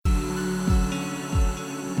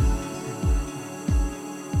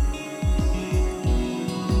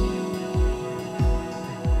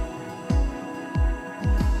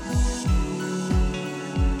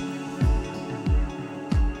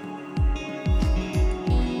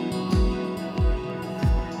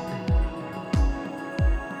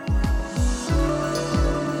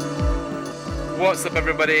What's up,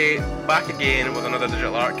 everybody? Back again with another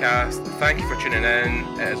Digital Artcast. Thank you for tuning in.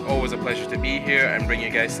 It is always a pleasure to be here and bring you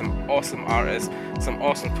guys some awesome artists, some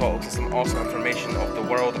awesome talks, and some awesome information of the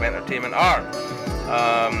world of entertainment art.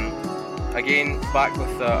 Again, back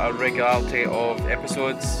with a regularity of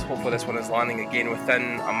episodes. Hopefully this one is landing again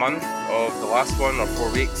within a month of the last one, or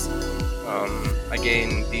 4 weeks.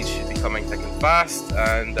 Again, these should be coming thick and fast,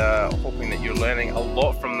 and hoping that you're learning a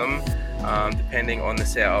lot from them, depending on the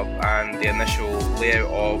setup and the initial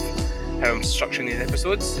layout of how I'm structuring these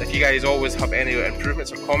episodes. If you guys always have any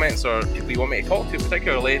improvements or comments or people you want me to talk to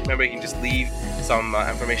particularly, remember you can just leave some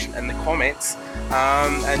information in the comments,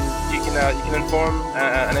 and you can inform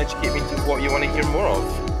and educate me to what you want to hear more of.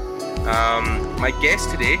 My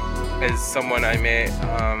guest today is someone I met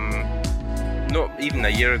not even a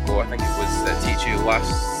year ago. I think it was at THU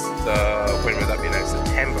when would that be now?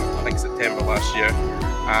 September last year,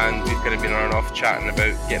 and we've kind of been on and off chatting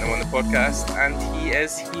about getting him on the podcast, and he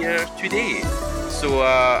is here today. So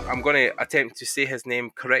I'm going to attempt to say his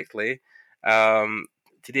name correctly.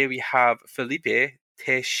 Today we have Felipe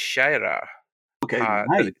Teixeira. Okay,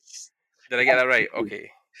 nice. Did I get that right?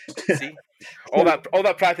 Okay. See, all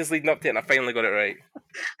that practice leading up to it, and I finally got it right.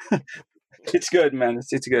 It's good, man.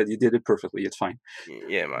 It's good. You did it perfectly. It's fine.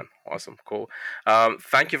 Yeah, man. Awesome. Cool.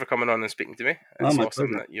 Thank you for coming on and speaking to me. It's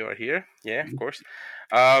awesome that you are here. Yeah, of course.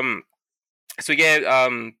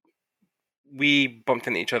 We bumped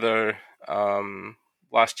into each other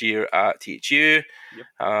last year at THU.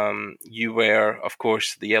 Yep. You were, of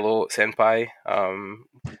course, the yellow senpai.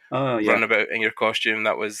 Running about in your costume.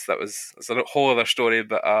 That's a whole other story,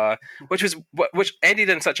 but which ended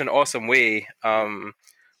in such an awesome way.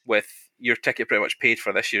 With your ticket pretty much paid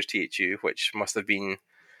for this year's THU, which must have been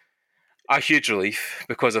a huge relief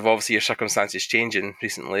because of obviously your circumstances changing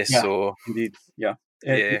recently. Yeah, so indeed, yeah.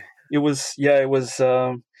 It was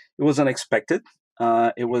unexpected.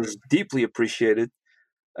 It was deeply appreciated,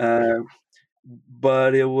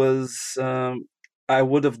 but it was I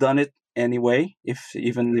would have done it anyway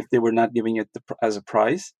even if they were not giving it as a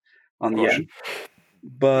prize on the end.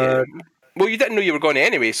 But well, you didn't know you were going to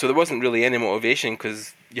anyway, so there wasn't really any motivation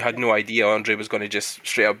because you had no idea Andre was going to just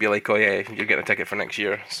straight up be like, "Oh yeah, you're getting a ticket for next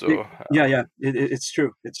year." So it's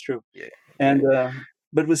true. Yeah, and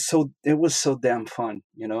but it was so damn fun,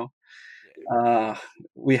 you know. I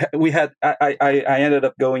ended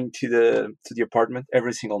up going to the apartment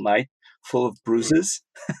every single night, full of bruises,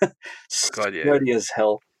 sweaty as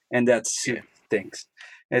hell, and that suit stinks.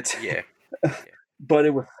 But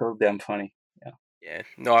it was so damn funny. Yeah,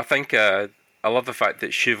 no, I think I love the fact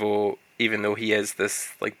that Shuvo, even though he is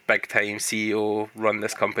this like big time CEO, run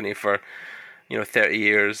this company for 30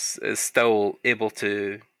 years, is still able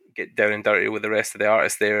to get down and dirty with the rest of the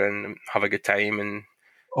artists there and have a good time and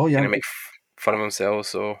kind of make fun of themselves.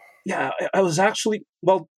 So yeah, I was actually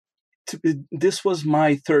this was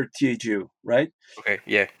my third THU, right? Okay,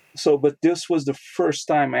 yeah. So, but this was the first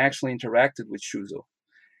time I actually interacted with Shuzo.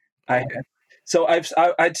 So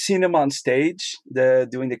I'd seen him on stage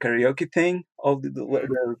doing the karaoke thing of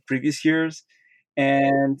the previous years,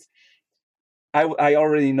 and I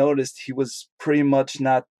already noticed he was pretty much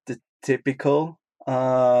not the typical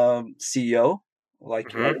CEO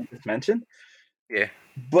like you just mentioned. Yeah.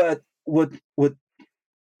 But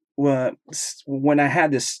when I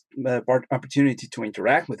had this opportunity to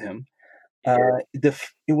interact with him, it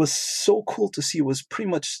was so cool to see. It was pretty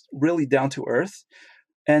much really down to earth,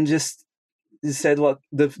 and just. He said, "Look,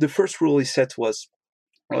 the first rule he said was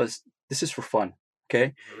this is for fun,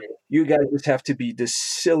 okay? You guys just have to be the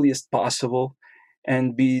silliest possible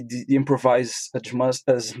and be improvise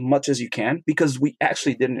as much as you can, because we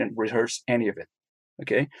actually didn't rehearse any of it,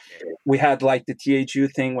 okay? We had like the THU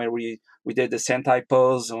thing where we did the Sentai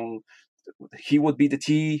pose, and he would be the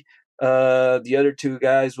T, the other two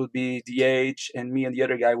guys would be the H, and me and the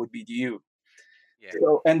other guy would be the U.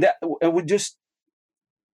 So, and we just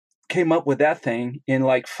came up with that thing in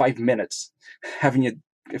like 5 minutes, having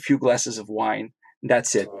a few glasses of wine.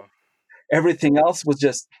 That's it. Everything else was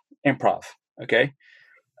just improv. Okay,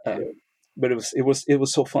 but it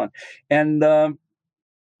was so fun, and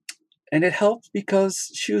it helped because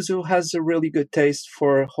Shuzo has a really good taste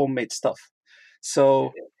for homemade stuff.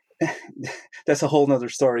 So that's a whole nother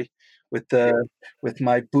story with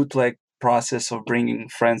my bootleg process of bringing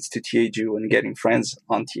friends to THU and getting friends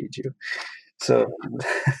on THU. So,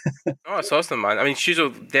 it's awesome, man. I mean,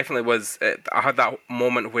 Shuzo definitely was. I had that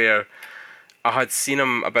moment where I had seen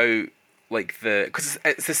him about because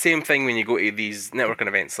it's the same thing when you go to these networking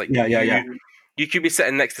events. Like, you could be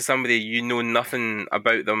sitting next to somebody you know nothing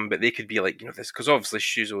about them, but they could be like, this, because obviously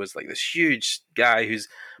Shuzo is like this huge guy who's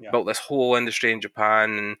built this whole industry in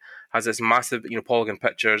Japan and has this massive, Polygon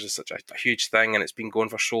Pictures is such a huge thing, and it's been going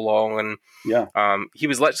for so long. And Yeah. he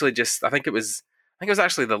was literally just, I think it was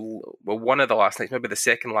actually one of the last nights, maybe the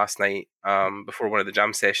second last night, before one of the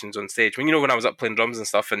jam sessions on stage. When I was up playing drums and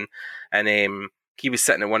stuff, and he was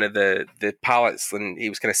sitting at one of the pallets, and he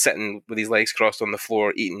was kind of sitting with his legs crossed on the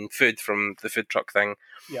floor, eating food from the food truck thing.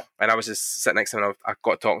 Yeah. And I was just sitting next to him, and I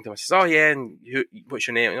got talking to him. I says, "Oh yeah, and what's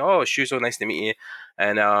your name?" And, "Oh, Shuzo, nice to meet you."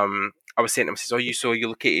 And I was saying to him, I says, "Oh, you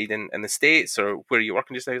located in the States, or where are you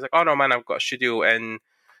working just now?" He's like, "Oh no, man, I've got a studio in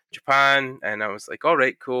Japan." And I was like, "All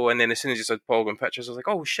right, cool." And then as soon as you said Polygon Pictures, I was like,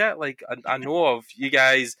 "Oh shit, like I know of you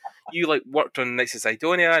guys. You like worked on Knights of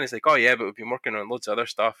Sidonia." And he's like, "Oh yeah, but we've been working on loads of other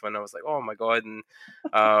stuff." And I was like, "Oh my god." And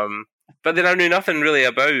but then I knew nothing really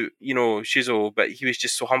about, Shuzo, but he was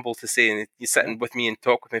just so humble to say, and he's sitting with me and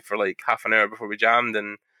talk with me for like half an hour before we jammed,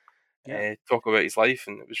 and talk about his life,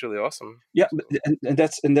 and it was really awesome. Yeah, and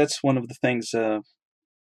that's one of the things.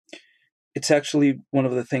 It's actually one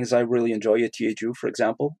of the things I really enjoy at THU, for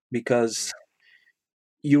example, because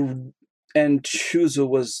Shuzo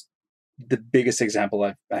was the biggest example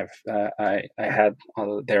I had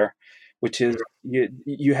there, which is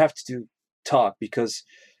you have to talk, because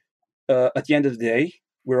at the end of the day,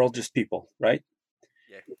 we're all just people, right?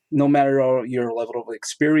 Yeah. No matter your level of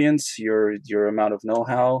experience, your amount of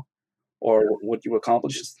know-how, or what you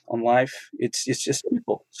accomplished on life, it's just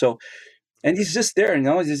people. So, and he's just there,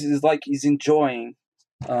 it's like he's enjoying.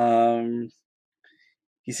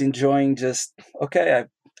 He's enjoying just, okay,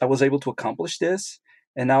 I was able to accomplish this,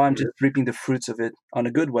 and now I'm just reaping the fruits of it on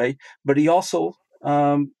a good way. But he also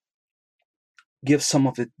gives some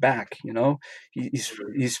of it back. He's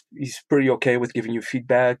pretty okay with giving you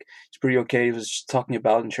feedback. He's pretty okay with just talking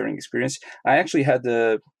about and sharing experience. I actually had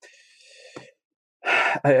an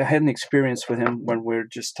experience with him when we're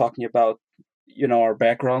just talking about our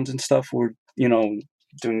backgrounds and stuff. We're doing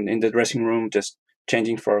in the dressing room, just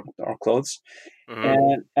changing for our clothes.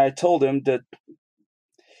 And I told him that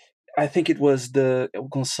I think it was the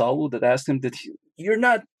Gonzalo that asked him that you're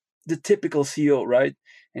not the typical CEO, right?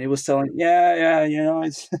 And he was telling, yeah,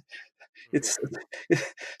 it's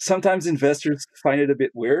sometimes investors find it a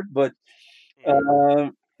bit weird, but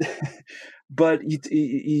but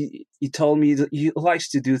he told me that he likes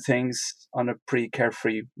to do things on a pretty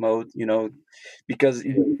carefree mode, because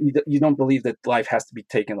you don't believe that life has to be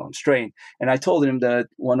taken on strain. And I told him that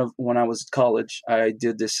when I was at college, I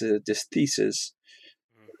did this thesis,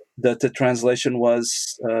 that the translation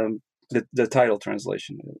was the title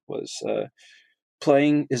translation was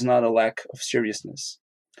playing is not a lack of seriousness.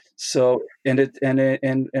 So and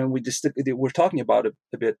we just we're talking about it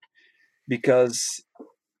a bit, because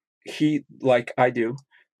he, like I do,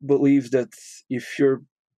 believes that if you're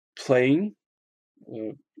playing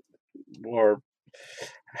or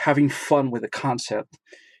having fun with a concept,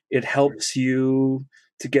 it helps you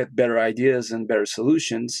to get better ideas and better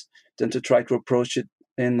solutions than to try to approach it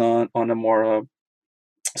on a more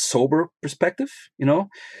sober perspective,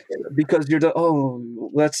 because you're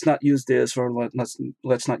let's not use this, or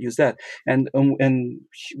let's not use that. And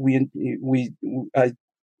we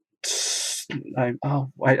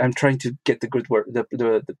I'm trying to get the good word, the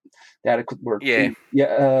adequate word.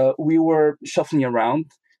 We were shuffling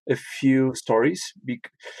around a few stories.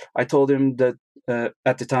 I told him that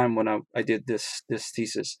at the time when I did this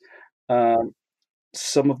thesis,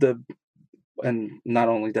 some of the, and not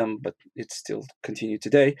only them, but it's still continued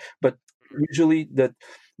today. But usually, that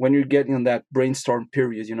when you're getting in that brainstorm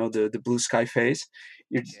period, the blue sky phase,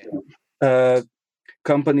 you're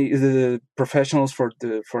the professionals for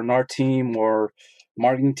an art team or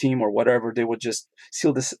marketing team or whatever, they would just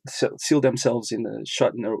seal themselves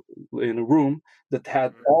shut in a room that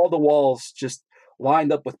had all the walls just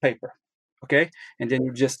lined up with paper. Okay, and then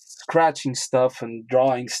you're just scratching stuff and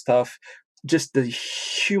drawing stuff, just the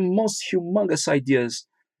most humongous ideas,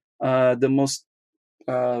 the most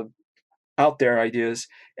out there ideas.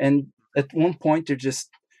 And at one point,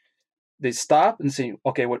 they stop and say,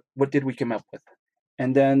 okay, what did we come up with?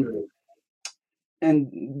 And then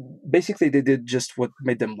and basically they did just what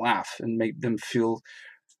made them laugh and made them feel.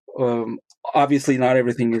 Obviously, not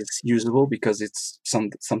everything is usable, because it's some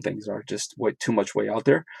things are just way too much way out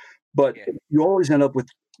there, but you always end up with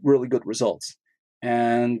really good results.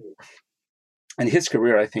 And his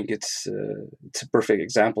career, I think it's a perfect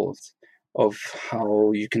example of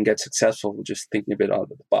how you can get successful just thinking a bit out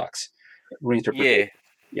of the box, reinterpret.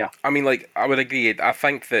 Yeah. I mean, like, I would agree. I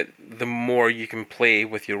think that the more you can play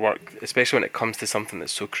with your work, especially when it comes to something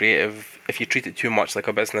that's so creative, if you treat it too much like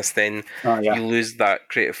a business, then you lose that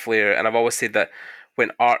creative flair. And I've always said that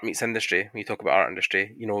when art meets industry, when you talk about art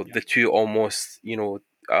industry, the two almost,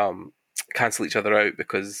 cancel each other out,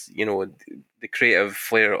 because the creative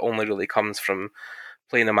flair only really comes from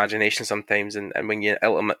playing imagination sometimes, and when you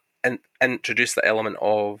introduce the element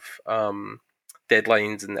of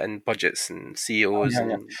deadlines and budgets and Oh, CEOs yeah,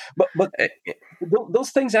 yeah. and But uh,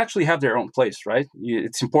 those things actually have their own place, right?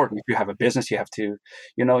 It's important. If you have a business, you have to,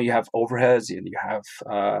 you have overheads and you have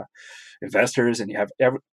investors and you have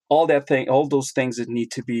all those things that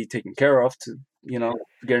need to be taken care of to,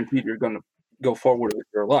 guarantee you're going to go forward with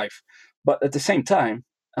your life. But at the same time,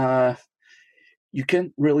 uh, you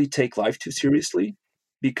can't really take life too seriously,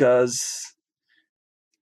 because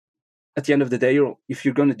at the end of the day, if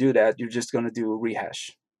you're going to do that, you're just going to do a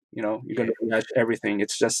rehash. You're going yeah, to rehash everything.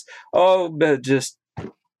 It's just, oh, but just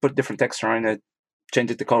put different texture on it,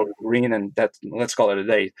 change it to color green, and that, let's call it a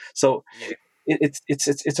day. So yeah,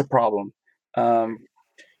 it's a problem. Um,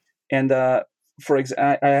 and for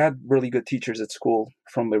example, I had really good teachers at school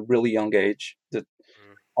from a really young age that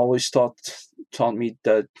mm, always taught me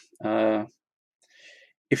that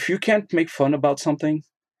if you can't make fun about something,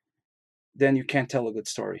 then you can't tell a good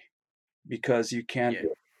story, because you can't.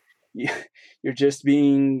 yeah, You're just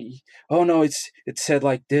being, oh no, it's said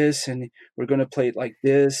like this, and we're gonna play it like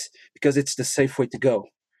this because it's the safe way to go.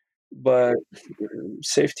 yeah. But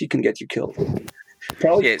safety can get you killed.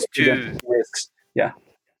 Probably Yeah, it's too risks. Yeah,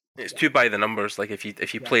 it's too by the numbers. Like if you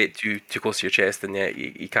yeah, play it too close to your chest, then yeah,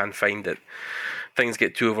 you can find that things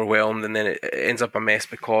get too overwhelmed, and then it ends up a mess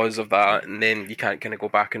because of that, and then you can't kind of go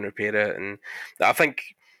back and repair it. And I think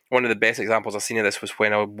one of the best examples I've seen of this was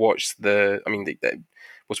when I watched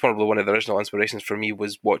was probably one of the original inspirations for me,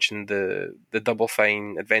 was watching the Double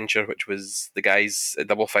Fine adventure, which was the guys at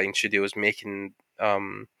Double Fine Studios making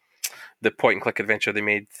the point and click adventure they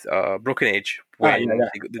made, Broken Age, ah, yeah, when yeah.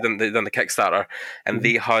 they done the Kickstarter, and Mhm.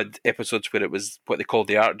 they had episodes where it was what they called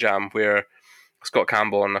the Art Jam, where Scott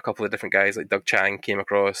Campbell and a couple of different guys like Doug Chang came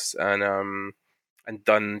across and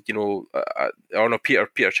done, or no,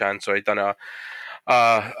 Peter Chan, sorry, done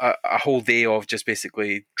a whole day of just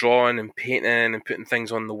basically drawing and painting and putting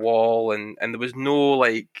things on the wall, and there was no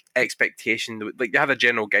like expectation. Like they had a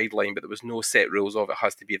general guideline, but there was no set rules of it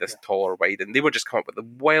has to be this tall or wide, and they were just coming up with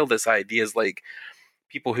the wildest ideas, like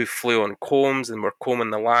people who flew on combs and were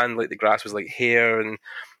combing the land like the grass was like hair, and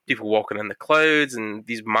people walking in the clouds, and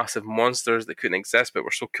these massive monsters that couldn't exist but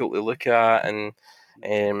were so cool to look at. And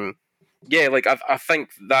yeah, like I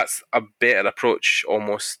think that's a better approach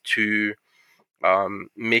almost to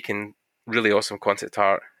making really awesome concept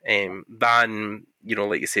art, than,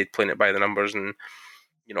 like you said, playing it by the numbers, and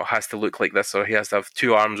has to look like this, or he has to have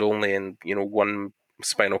two arms only, and one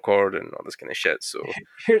spinal cord and all this kind of shit. So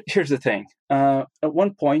Here's the thing. At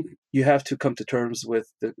one point, you have to come to terms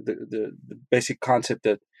with the basic concept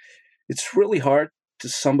that it's really hard to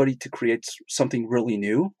somebody to create something really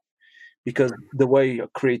new, because the way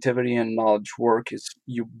creativity and knowledge work is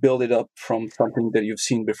you build it up from something that you've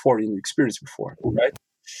seen before and experienced before, right?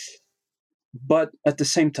 But at the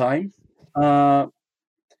same time, uh,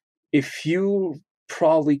 if you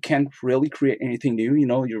probably can't really create anything new,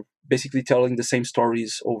 you're basically telling the same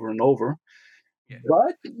stories over and over, yeah,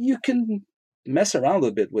 but you can mess around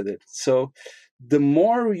a bit with it. So the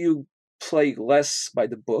more you play less by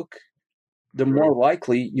the book, the mm-hmm. more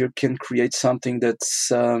likely you can create something that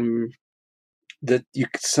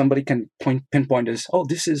somebody can pinpoint as, oh,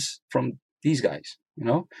 this is from these guys.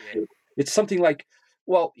 Yeah, It's something like,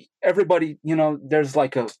 well, everybody, there's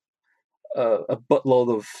like a buttload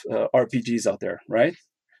of RPGs out there, right? yeah, of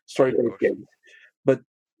Story-based course, games. But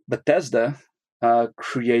Bethesda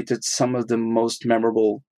created some of the most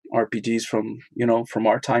memorable RPGs from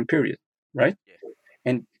our time period, right? yeah,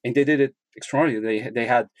 And they did it extraordinarily. They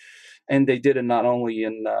did it not only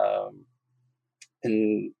in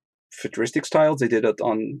futuristic styles. They did it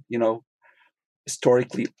on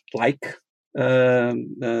historically like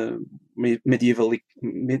medievally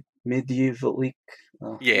medievally.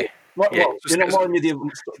 yeah, Well, yeah. more medieval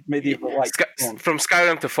like. From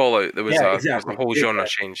Skyrim to Fallout, there was Yeah, a exactly, whole genre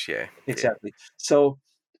exactly, change. Yeah, yeah, exactly. So,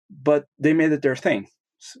 but they made it their thing.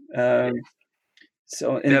 yeah. Um,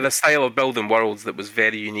 so, They and had a style of building worlds that was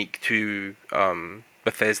very unique to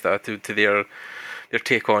Bethesda, to their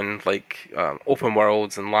take on like open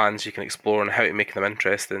worlds and lands you can explore, and how to make them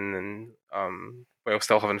interesting, and while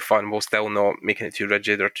still having fun, while still not making it too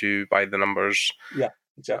rigid or too by the numbers. yeah,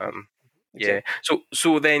 exactly, Um, yeah. exactly.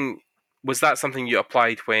 So then, was that something you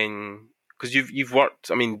applied when? Because you've worked.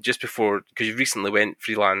 I mean, just before, because you recently went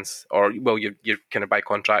freelance, or well, you're kind of by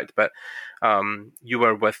contract, but you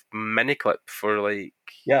were with Miniclip for like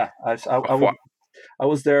Yeah, what? I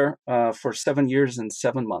was there for 7 years and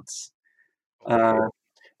 7 months. Okay.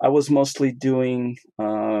 I was mostly doing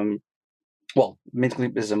well, Mint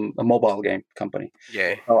is a mobile game company.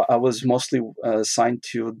 Yeah. I was mostly assigned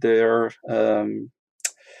to their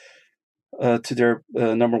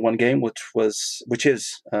number one game, which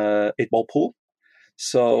is 8 Ball Pool. Yeah.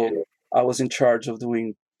 So I was in charge of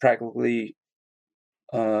doing practically,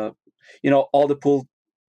 uh, all the pool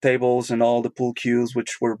tables and all the pool cues,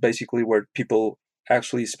 which were basically where people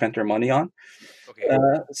actually spent their money on. Okay.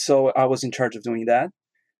 So I was in charge of doing that.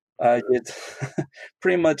 I did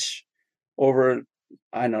pretty much over,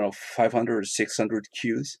 I don't know, 500 or 600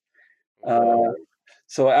 cues. Wow. Uh,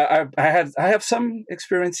 so I have some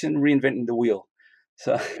experience in reinventing the wheel.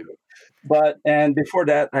 So, Yeah. and before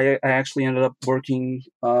that, I actually ended up working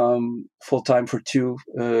full time for two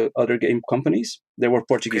other game companies. They were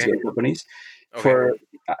Portuguese Okay. game companies Okay. for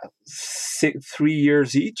 3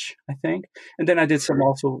 years each, I think. And then I did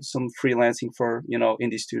Mhm. some freelancing for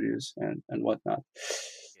indie studios and whatnot.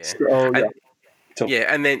 Yeah. So And yeah, so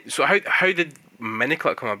yeah, and then so how did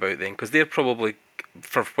Miniclip come about then? Because they're probably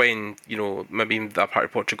for when maybe that part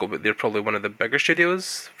of Portugal, but they're probably one of the bigger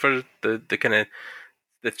studios for the kind of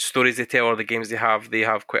the stories they tell or the games they have. They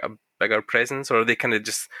have quite a bigger presence, or are they kind of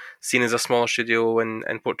just seen as a smaller studio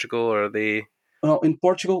in Portugal, or are they? in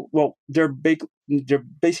Portugal, well, they're big. They're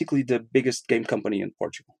basically the biggest game company in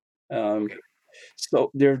Portugal. Um, Okay. so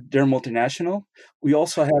they're multinational. We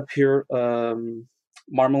also have here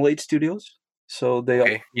Marmalade Studios, so they are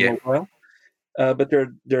Okay. Yeah. mobile, but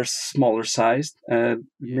they're smaller sized. Yeah.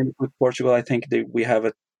 With Portugal, I think we have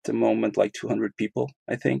at the moment like 200 people.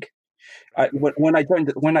 I think. Right. When I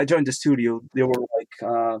joined the studio, there were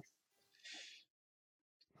like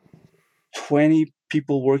 20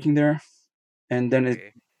 people working there, and then it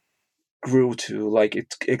Okay. grew to like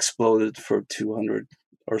it exploded for 200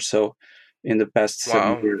 or so in the past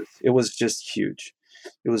seven Wow. years. It was just huge.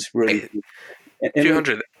 It was really Eh, huge.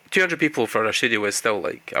 And 200 people for a studio is still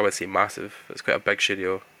like I would say massive. It's quite a big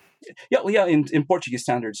studio. yeah, yeah, in Portuguese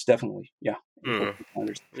standards, definitely. Yeah, in Hmm. Portuguese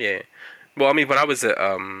standards. Yeah. Well, I mean, when I was at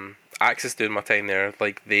Axis doing my time there,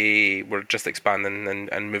 like they were just expanding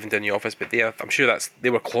and moving to a new office, but I'm sure they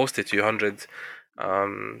were close to 200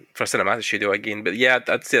 for a cinematic studio again. But yeah,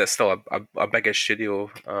 I'd say that's still a bigger studio.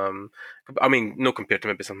 I mean, no compared to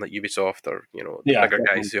maybe something like Ubisoft or the Yeah, bigger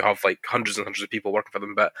definitely. guys who have like hundreds and hundreds of people working for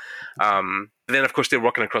them. But then of course they're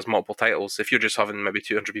working across multiple titles. If you're just having maybe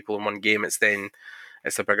 200 people in one game, it's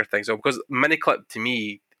a bigger thing. So because Miniclip to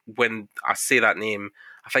me, when I say that name,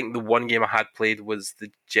 I think the one game I had played was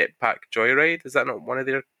the Jetpack Joyride. Is that not one of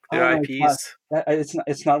their Oh no, it's not. IPs? It's not.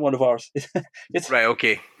 It's not one of ours. It's Right.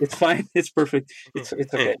 Okay. it's fine. It's perfect. It's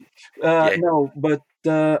okay. Yeah. No, but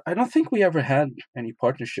I don't think we ever had any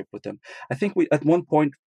partnership with them. I think we at one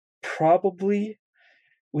point probably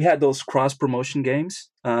we had those cross promotion games.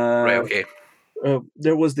 Right. Okay.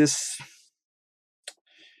 There was this.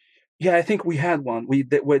 Yeah, I think we had one.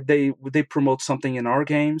 Where they promote something in our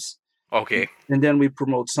games, Okay. and then we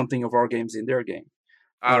promote something of our games in their game.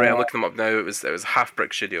 All right. I'm looking them up now. It was Half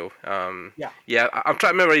Brick Studio. Yeah. Yeah. I'm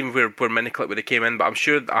trying to remember even where Miniclip where they came in, but I'm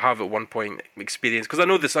sure I have at one point experience because I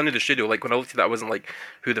know this. I knew the studio. Like when I looked at that, I wasn't like,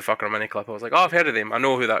 who the fuck are Miniclip? I was like, oh, I've heard of them. I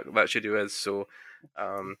know who that studio is. So,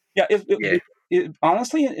 Yeah, yeah.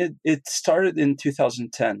 honestly, it started in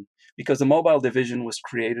 2010 because the mobile division was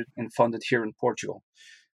created and funded here in Portugal.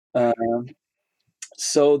 Right. Um,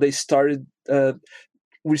 so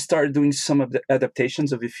we started doing some of the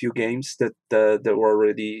adaptations of a few games that were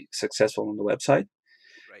already successful on the website,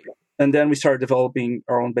 Right. and then we started developing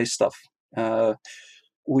our own base stuff. Uh,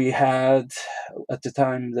 we had at the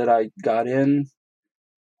time that I got in,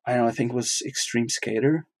 I don't know, I think it was Extreme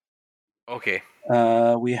Skater. Okay.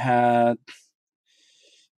 We had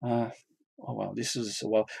uh, oh wow, this is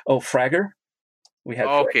well, oh, Fragger. We had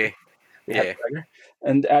Okay. we had Yeah. Fragger,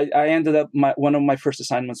 and I ended up one of my first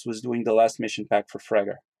assignments was doing the last mission pack for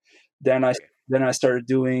Fragger. Then I Okay. then I started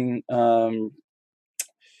doing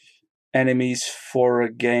enemies for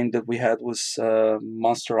a game that we had was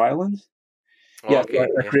Monster Island. Yeah, so Okay. I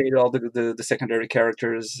Yeah. created all the secondary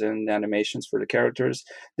characters and animations for the characters.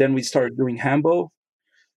 Then we Yeah. started doing Hambo,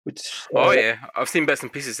 which Oh yeah. I've seen bits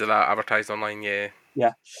and pieces of that advertised online. Yeah.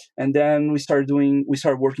 yeah, and then we started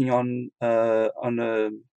working on a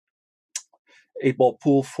 8 Ball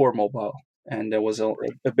Pool for mobile, and there was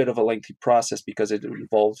Right. a bit of a lengthy process because it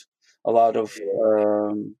involved a lot of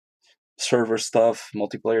Yeah. server stuff,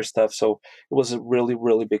 multiplayer stuff. So it was a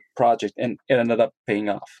really big project, and it ended up paying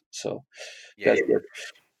off. So Yeah. that's good.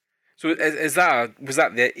 So is that was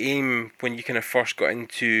that the aim when you kind of first got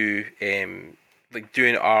into like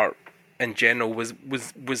doing art in general? Was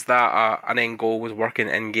that an end goal? Was working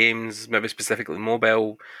in games, maybe specifically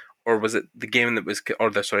mobile, or was it the game that was or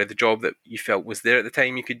the job that you felt was there at the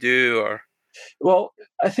time you could do or? Well,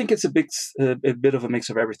 I think it's a bit of a mix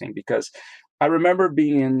of everything because I remember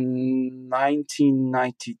being in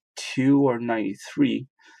 1992 or 93.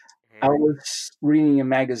 I Mhm. was reading a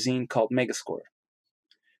magazine called Megascore,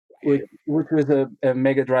 which, Okay. which was a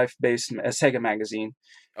Mega Drive based a Sega magazine.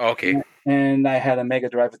 Okay. And I had a Mega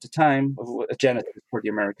Drive at the time, a Genesis for the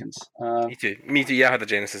Americans. Me too. Me too. Yeah, I had the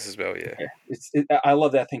Genesis as well. Yeah. Yeah, I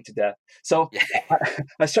love that thing to death. So Yeah. I,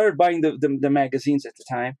 I started buying the magazines at the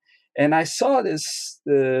time, and I saw this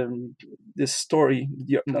story,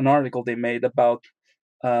 an article they made about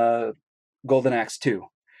uh, Golden Axe 2.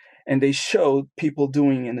 And they showed people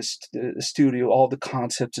doing in the studio all the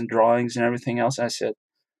concepts and drawings and everything else. I said,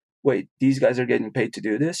 wait, these guys are getting paid to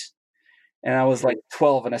do this? And I was Mhm. like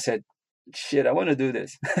 12, and I said, shit, I want to do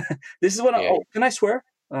this. This is what Yeah. can I swear?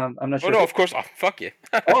 I'm not Oh sure. no, of course. Oh, fuck you.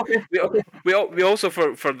 Oh, okay, okay. We also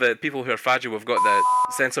for the people who are fragile, we've got the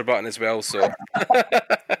censor button as well. So.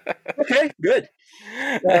 Okay, good.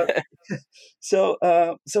 Uh, so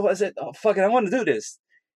I said, oh, fuck it, I want to do this.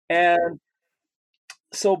 And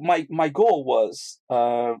so my goal was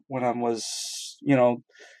when I was,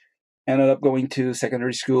 ended up going to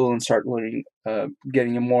secondary school and start learning,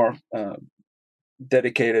 getting a more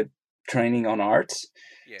dedicated training on arts.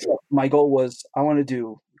 Yeah. So my goal was I want to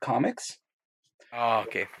do comics. Oh,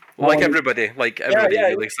 okay. I Like want to, everybody, like yeah, everybody yeah,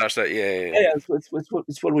 really starts that. Yeah, yeah, yeah. yeah.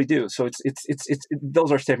 It's what we do. So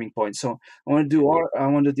those are stepping points. So I want to do art. I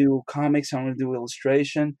want to do comics. I want to do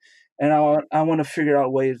illustration, and I want to figure out a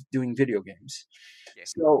way of doing video games. Yeah.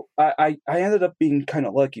 So I ended up being kind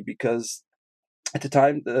of lucky because at the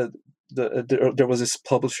time there was this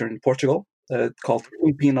publisher in Portugal called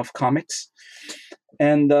Mhm. Queen of Comics,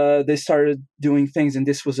 and they started doing things. And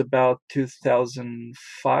this was about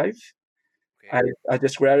 2005. I, Okay. I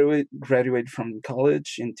just graduated from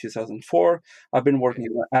college in 2004. I've been Okay. working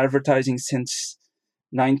in advertising since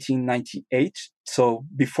 1998, so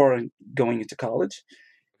before going into college.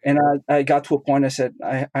 Okay. And I got to a point I said,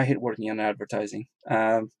 I hate working in advertising.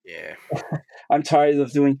 Yeah. I'm tired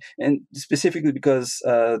of doing, and specifically because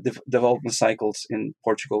the development cycles in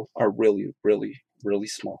Portugal are really, really, really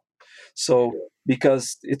small. Yeah. So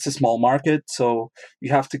because it's a small market, so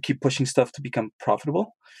you have to keep pushing stuff to become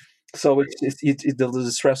profitable. So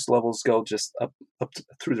the stress levels go just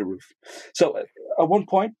through the roof. So at one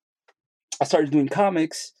point, I started doing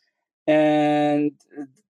comics and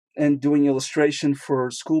doing illustration for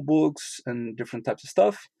school books and different types of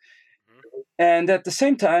stuff. Mhm. And at the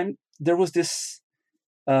same time, there was this.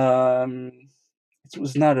 Um, it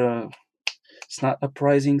was not a. It's not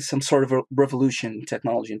uprising, some sort of a revolution in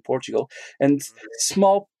technology in Portugal, and Mhm.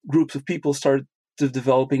 small groups of people started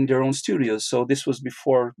developing their own studios. So this was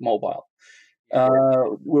before mobile. Yeah.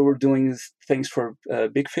 We were doing things for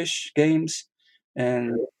Big Fish Games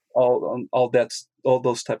and Mhm. all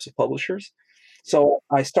those types of publishers. Yeah. So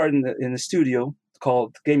I started in a studio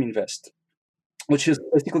called Game Invest, which is Mhm.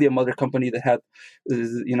 basically a mother company that had,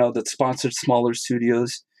 that sponsored smaller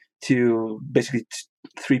studios to basically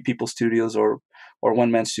three people studios or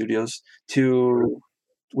one man studios to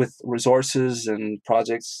with resources and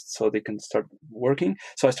projects so they can start working.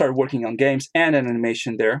 So I started working on games and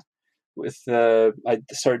animation there with I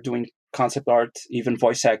started doing concept art, even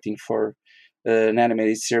voice acting for an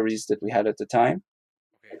animated series that we had at the time,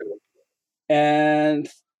 Okay. and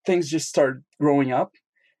things just started growing up.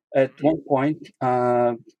 At Mhm. one point,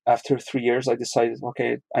 after 3 years, I decided,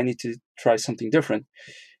 okay, I need to try something different,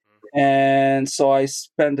 Mhm. and so I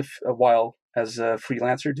spent a while as a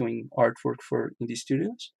freelancer doing artwork for indie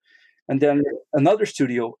studios, and Yeah. then another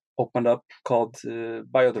studio opened up called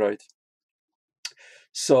Biodroid.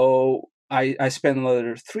 So I spent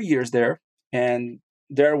another 3 years there, and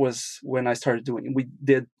there was when I started doing. We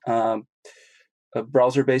did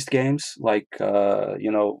browser-based games like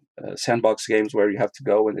sandbox games where you have to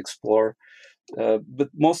go and explore, but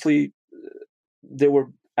mostly they were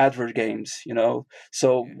advert games.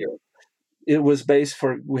 So Yeah. it was based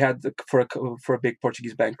for we had for a big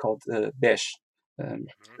Portuguese bank called Besh. Um,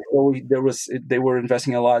 Mhm. so they were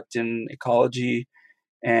investing a lot in ecology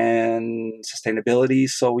and sustainability.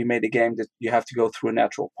 So we made a game that you have to go through a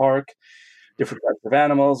natural park, Mhm. different types of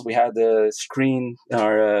animals. We had a screen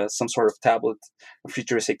or some sort of tablet, a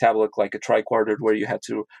futuristic tablet like a tricorder, where you had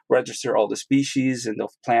to register all the species and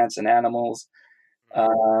of plants and animals. Mhm.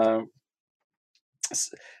 Uh,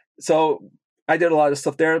 so I did a lot of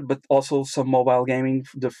stuff there, but also some mobile gaming.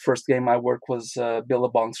 The first game I worked was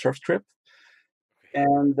Billabong Surf Trip, Okay.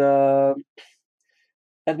 and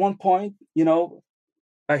at one point,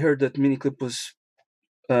 I heard that Miniclip was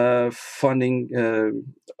funding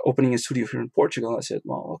opening a studio here in Portugal. I said,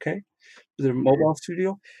 well, okay, the Mhm. mobile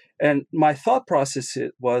studio. And my thought process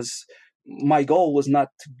was my goal was not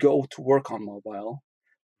to go to work on mobile,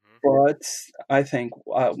 but I think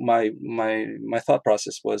my thought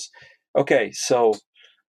process was, okay, so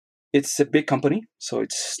it's a big company, so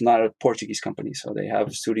it's not a Portuguese company, so they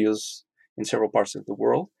have studios in several parts of the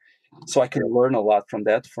world, so I can learn a lot from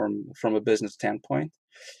that from a business standpoint.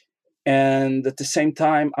 And at the same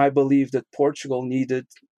time, I believe that Portugal needed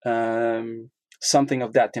something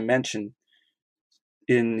of that dimension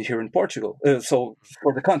in here in Portugal. So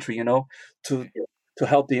for the country, to to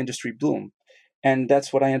help the industry bloom, and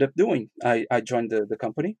that's what I ended up doing. I joined the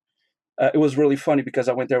company. It was really funny because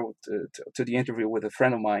I went there to the interview with a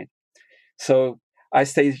friend of mine. So I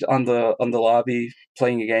stayed on the lobby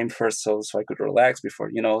playing a game first, so I could relax before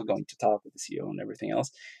going to talk with the CEO and everything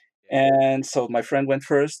else. And so my friend went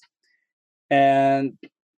first, and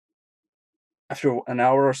after an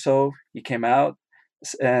hour or so, he came out,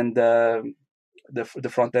 and the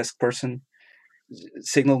front desk person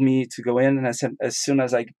signaled me to go in. And I said, as soon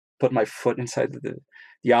as I put my foot inside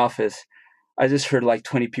the office, I just heard like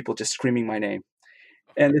 20 people just screaming my name.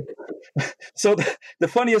 And so the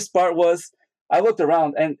funniest part was I looked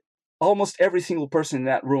around, and almost every single person in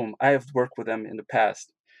that room, I have worked with them in the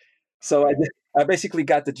past. So I basically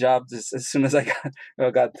got the job just as soon as I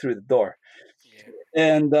got through the door.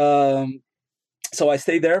 And so I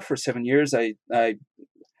stayed there for 7 years. I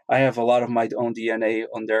have a lot of my own DNA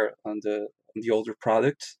on the older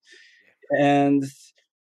product, and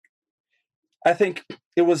I think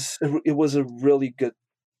it was a really good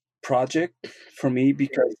project for me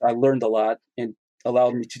because I learned a lot and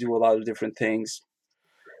allowed me to do a lot of different things.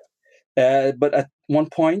 But at one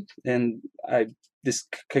point, and this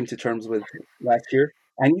came to terms with last year,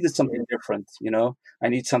 I needed something different. I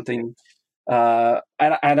need something. I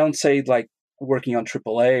don't say like working on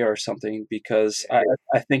AAA or something because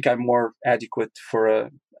I think I'm more adequate for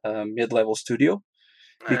a mid-level studio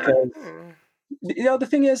because the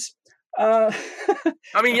thing is. I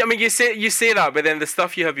mean, you say that, but then the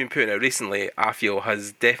stuff you have been putting out recently, I feel,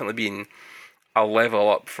 has definitely been a level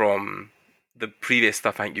up from the previous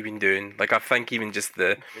stuff I think you've been doing. Like, I think even just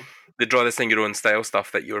the draw this in your own style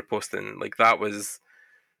stuff that you were posting, like that was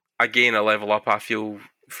again a level up. I feel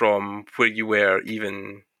from where you were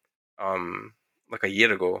even like a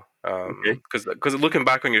year ago. Because looking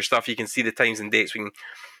back on your stuff, you can see the times and dates when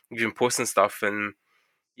you've been posting stuff, and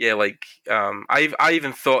yeah, like I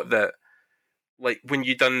even thought that. Like when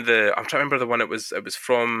you done I'm trying to remember the one it was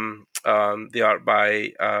from the art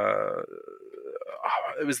by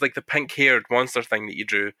it was like the pink haired monster thing that you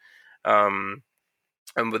drew, and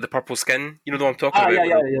with the purple skin. You know the one I'm talking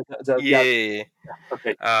about? Yeah.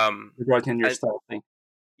 Okay. The right in your style thing.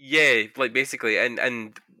 Yeah, like basically,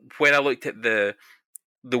 and when I looked at the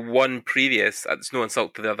one previous, it's no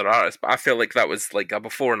insult to the other artists, but I felt like that was like a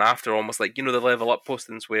before and after, almost like the level up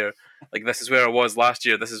postings where like this is where I was last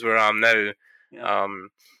year, this is where I am now. Yeah.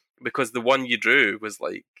 Because the one you drew was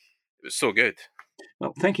like it was so good.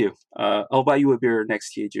 Well, thank you. I'll buy you a beer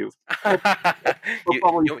next year, Juve. you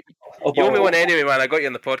owe me one anyway, man. I got you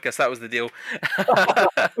on the podcast. That was the deal.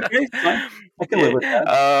 Okay, fine. I can live with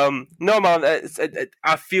that. No, man.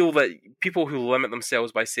 I feel that people who limit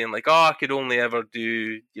themselves by saying like, "Oh, I could only ever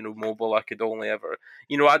do mobile. I could only ever,"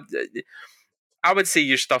 I would say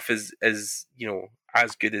your stuff is as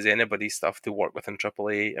good as anybody's stuff to work with in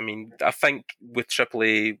AAA. I mean, I think with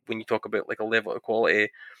AAA, when you talk about like a level of quality.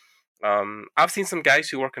 I've seen some guys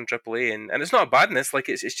who work in AAA, and it's not a badness. Like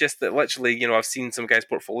it's just that literally, I've seen some guys'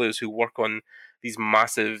 portfolios who work on these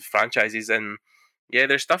massive franchises, and yeah,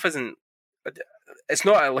 their stuff isn't. It's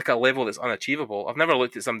not like a level that's unachievable. I've never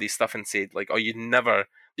looked at somebody's stuff and said like, "Oh, you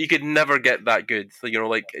could never get that good." So,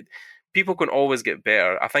 like people can always get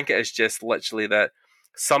better. I think it is just literally that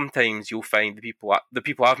sometimes you'll find the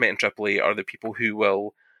people I've met in AAA are the people who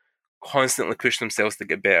will constantly push themselves to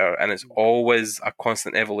get better, and it's always a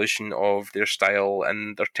constant evolution of their style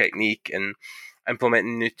and their technique and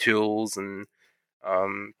implementing new tools and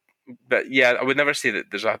but yeah, I would never say that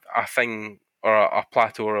there's a thing or a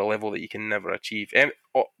plateau or a level that you can never achieve.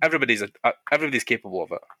 Everybody's capable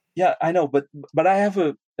of it. Yeah, I know, but I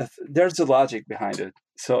have there's a logic behind it.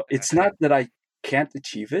 So it's not that I can't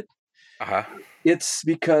achieve it. It's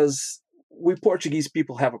because we Portuguese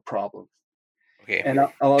people have a problem. Okay. And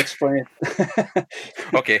I'll explain it.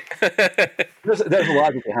 Okay. there's a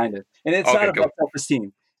logic behind it. And it's not about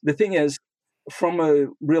self-esteem. The thing is, from a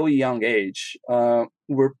really young age,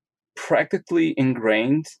 we're practically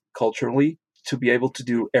ingrained culturally to be able to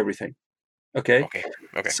do everything. Okay?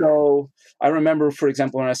 So I remember, for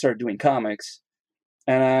example, when I started doing comics,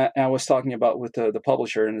 and I was talking about with the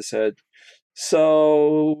publisher, and they said,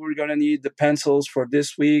 So we're gonna need the pencils for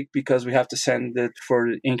this week because we have to send it for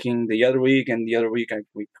inking the other week, and the other week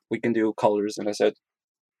we can do colors. And I said,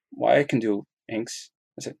 "Why I can do inks?"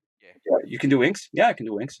 I said, Yeah. "Yeah, you can do inks? Yeah, I can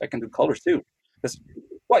do inks. I can do colors too." That's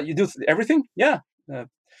what you do everything? Yeah. Uh,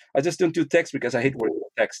 I just don't do text because I hate working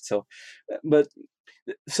with text. So, but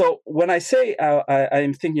so when I say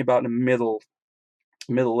I'm thinking about a middle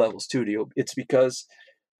level studio, it's because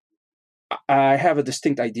I have a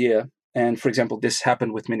distinct idea. And for example, this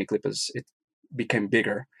happened with Miniclip as it became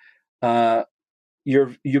bigger. Uh,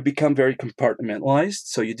 you become very compartmentalized,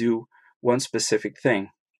 so you do one specific thing.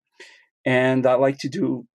 And I like to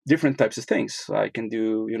do different types of things. I can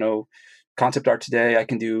do, concept art today. I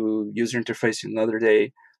can do user interface another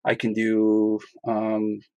day. I can do.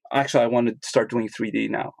 Actually, I want to start doing 3D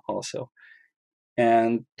now also,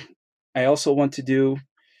 and I also want to do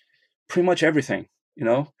pretty much everything.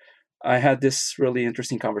 I had this really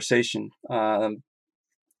interesting conversation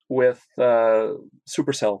with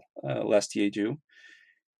Supercell last Jeju,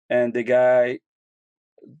 and the guy.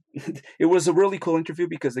 It was a really cool interview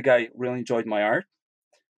because the guy really enjoyed my art,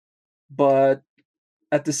 but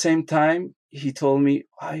at the same time, he told me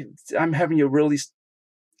I'm having a really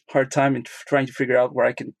hard time in trying to figure out where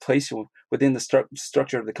I can place you within the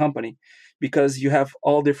structure of the company because you have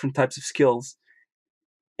all different types of skills,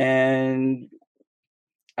 and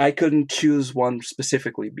I couldn't choose one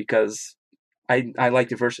specifically because I like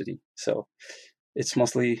diversity. So it's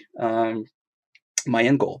mostly my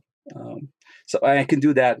end goal. Um, so I can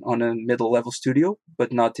do that on a middle level studio,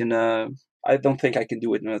 but not in a. I don't think I can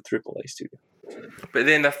do it in a AAA studio. But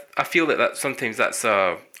then I feel that sometimes that's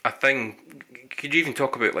a thing. Could you even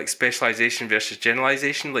talk about like specialization versus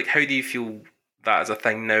generalization? Like, how do you feel that is a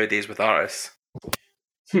thing nowadays with artists?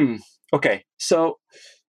 Okay. So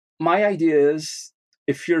my idea is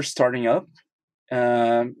if you're starting up,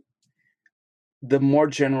 um, the more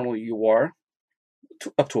general you are,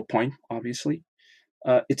 up to a point, obviously,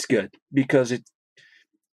 it's good because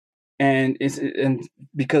and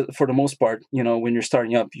because for the most part, when you're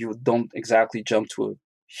starting up, you don't exactly jump to a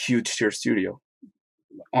huge tier studio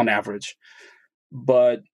on average,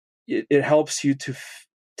 but it helps you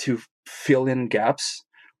to fill in gaps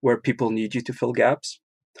where people need you to fill gaps.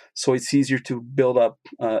 So it's easier to build up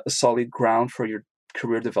a solid ground for your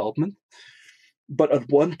career development. But at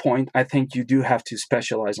one point, I think you do have to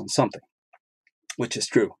specialize on something, which is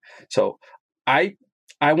true. So I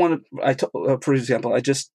I want to for example, I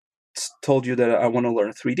just told you that I want to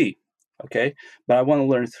learn 3D. Okay, but I want to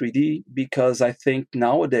learn 3D because I think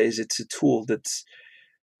nowadays it's a tool that's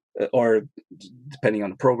or depending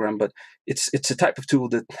on the program, but it's a type of tool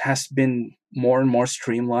that has been more and more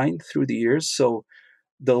streamlined through the years. So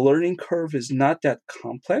the learning curve is not that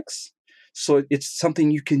complex. So it's something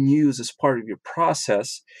you can use as part of your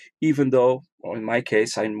process, even though, or in my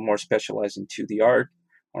case, I'm more specialized in 2D art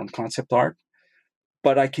or in concept art.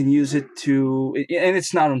 But I can use it to, and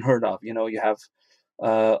it's not unheard of. You have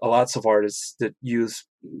lots of artists that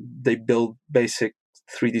they build basic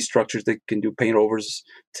 3D structures. They can do paint overs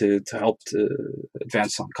to help to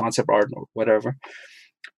advance on concept art or whatever.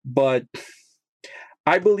 But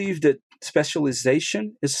I believe that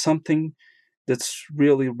specialization is something that's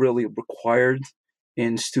really, really required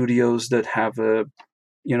in studios that have a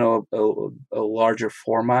larger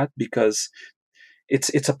format because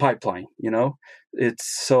it's a pipeline. It's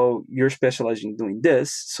so you're specializing in doing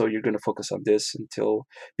this, so you're going to focus on this until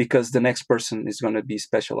because the next person is going to be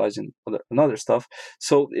specialized in other stuff.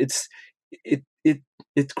 So it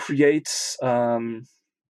creates. I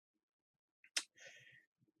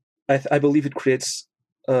believe it creates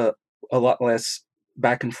a lot less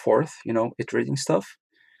back and forth, iterating stuff,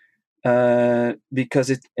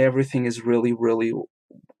 because everything is really, really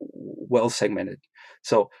well segmented.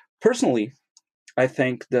 So personally, I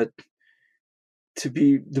think that to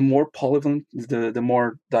be the more polyvalent, the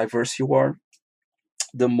more diverse you are,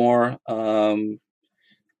 the more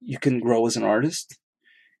you can grow as an artist.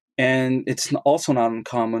 And it's also not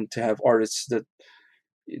uncommon to have artists that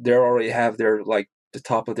they already have their like the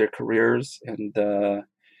top of their careers and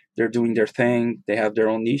they're doing their thing. They have their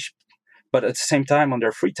own niche, but at the same time, on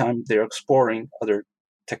their free time, they're exploring other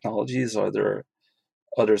technologies, other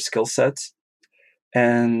skill sets,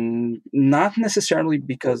 and not necessarily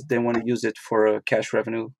because they want to use it for a cash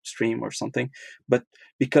revenue stream or something, but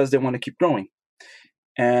because they want to keep growing.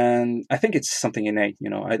 And I think it's something innate.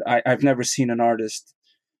 I've never seen an artist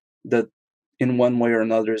that, in one way or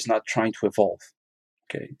another, is not trying to evolve.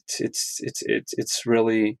 Okay, it's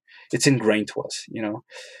really it's ingrained to us,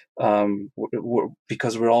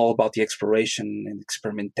 because we're all about the exploration and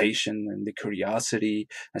experimentation and the curiosity.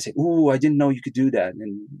 I say, "Ooh, I didn't know you could do that,"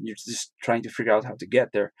 and you're just trying to figure out how to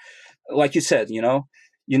get there. Like you said, you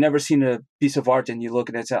never seen a piece of art and you look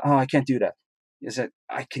at it and say, "Oh, I can't do that." You said,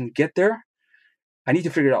 "I can get there. I need to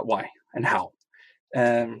figure out why and how."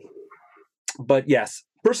 Um, but yes,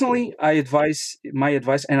 personally, my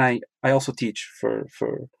advice, and I also teach for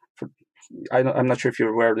I'm not sure if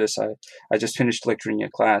you're aware of this. I just finished lecturing a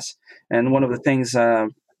class, and one of the things I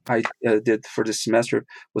did for this semester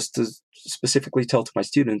was to specifically tell to my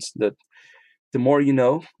students that the more you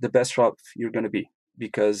know, the best off you're going to be,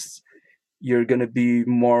 because you're going to be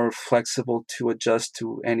more flexible to adjust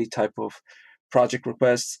to any type of project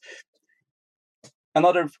requests.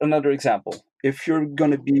 Another example: if you're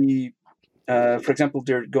going to be, for example,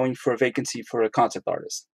 they're going for a vacancy for a concept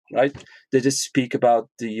artist, right? They just speak about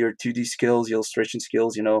your 2D skills, your illustration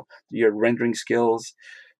skills, your rendering skills,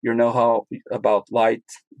 your know-how about light,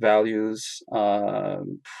 values,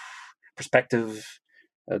 perspective,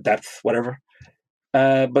 depth, whatever.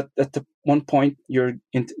 But at the one point, you're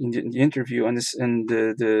in the interview, and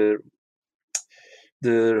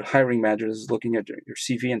the hiring manager is looking at your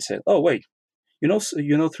CV and said, "Oh, wait, you know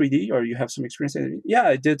 3D, or you have some experience in it?" "Yeah,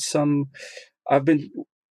 I did some. I've been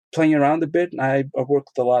playing around a bit. I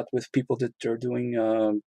worked a lot with people that are doing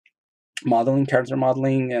modeling, character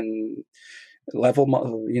modeling, and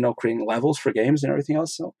creating levels for games and everything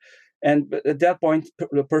else." So, and at that point,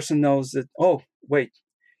 the person knows that. Oh, wait.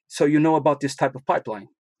 So you know about this type of pipeline?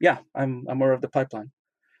 Yeah, I'm aware of the pipeline.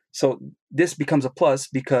 So this becomes a plus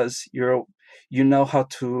because you know how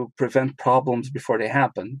to prevent problems before they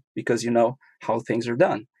happen, because you know how things are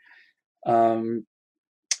done. Um,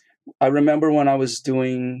 I remember when I was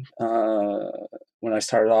doing when I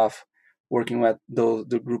started off working with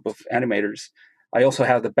the group of animators. I also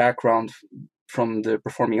have the background from the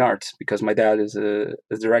performing arts, because my dad is a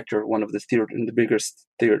director of one of the biggest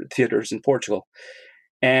theaters in Portugal,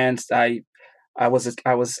 and I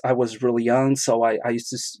was really young, so I used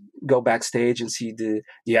to go backstage and see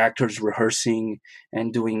the actors rehearsing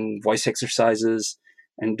and doing voice exercises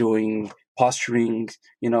and doing posturing,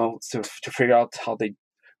 to figure out how they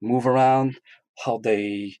move around, how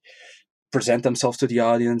they present themselves to the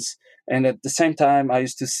audience. And at the same time, I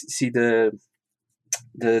used to see the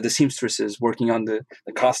seamstresses working on the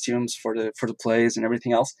costumes for the plays and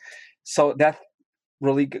everything else. So that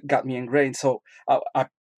really got me ingrained. So I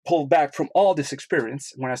pulled back from all this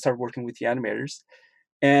experience when I started working with the animators,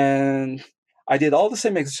 and I did all the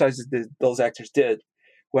same exercises that those actors did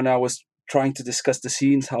when I was trying to discuss the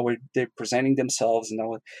scenes, how they're presenting themselves,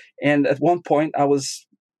 and at one point I was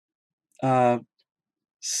uh,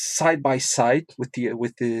 side by side with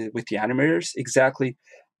the animators. Exactly,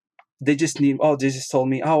 they just told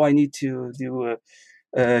me, "Oh, I need to do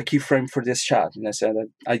a keyframe for this shot," and I said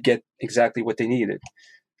I get exactly what they needed.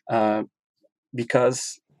 Uh,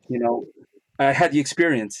 because you know I had the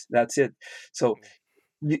experience. That's it. So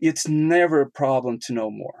it's never a problem to know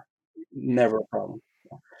more. Never a problem.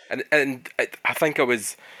 And I think I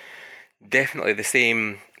was definitely the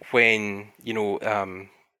same when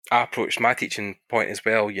I approached my teaching point as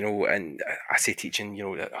well. And I say teaching,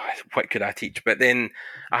 what could I teach? But then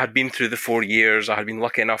I had been through the 4 years. I had been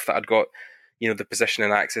lucky enough that I'd got the position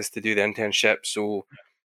and access to do the internship. So,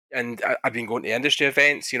 and I'd been going to industry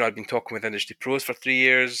events. I'd been talking with industry pros for 3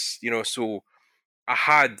 years. So I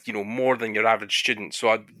had more than your average student.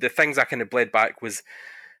 So the things I kind of bled back was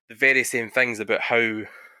the very same things about how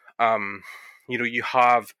you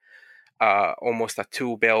have almost a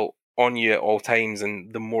tool belt on you at all times,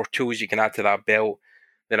 and the more tools you can add to that belt,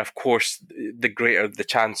 then of course the greater the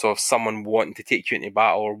chance of someone wanting to take you into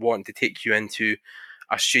battle or wanting to take you into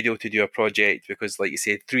a studio to do a project, because like you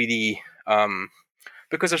said, 3D,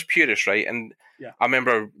 because there's purists, right? And Yeah. I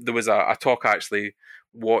remember there was a talk I actually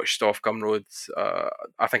watched off Gumroad.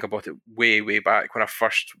 I think about it way back when I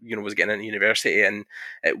first was getting into university, and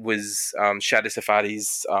it was Shadi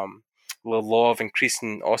Safari's the law of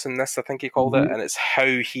increasing awesomeness, I think he called it. Hmm. And it's how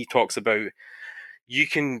he talks about you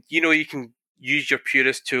can use your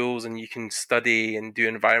purest tools, and you can study and do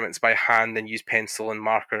environments by hand and use pencil and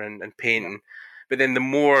marker and painting. But then the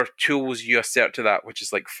more tools you assert to that, which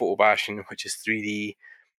is like photo bashing, which is 3D,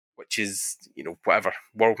 which is whatever,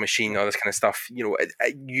 world machine, all this kind of stuff,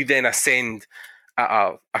 you then ascend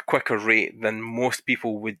at a quicker rate than most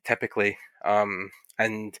people would typically.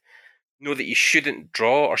 And know that you shouldn't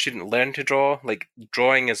draw or shouldn't learn to draw. Like,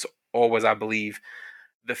 drawing is always, I believe,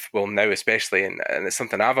 well, now especially, and it's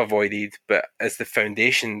something I've avoided, but it's the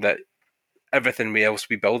foundation that everything else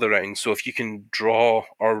we build around. So if you can draw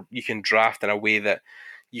or you can draft in a way that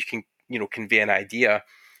you can, convey an idea,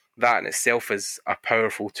 that in itself is a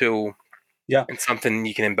powerful tool Yeah, and something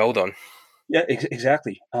you can build on. yeah,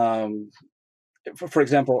 exactly. For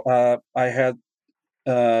example, I had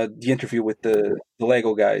the interview with the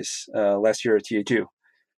Lego guys last year at THU.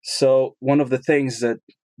 So one of the things that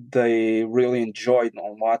they really enjoyed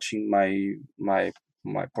on watching my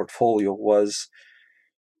portfolio was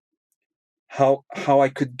how I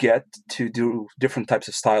could get to do different types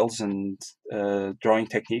of styles and drawing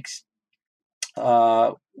techniques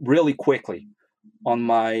really quickly on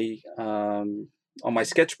my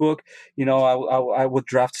sketchbook. I would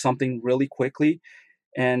draft something really quickly,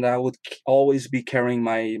 and I would always be carrying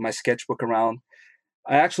my sketchbook around.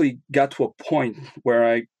 I actually got to a point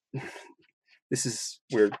where this is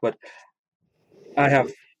weird, but I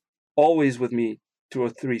have always with me 2 or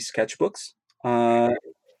 3 sketchbooks. I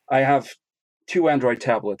have 2 Android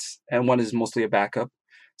tablets, and one is mostly a backup,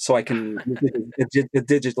 so I can use a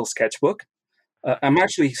digital sketchbook. I'm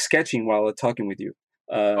actually sketching while I'm talking with you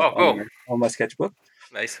Oh, cool. on my sketchbook.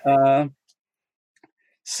 Nice.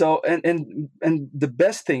 So and the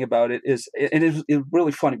best thing about it is, and it's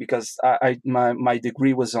really funny because my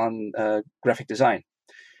degree was on graphic design,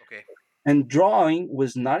 Okay. and drawing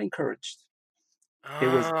was not encouraged. It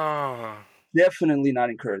was Oh. definitely not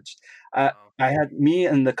encouraged. I had me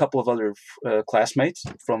and a couple of other classmates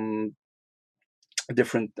from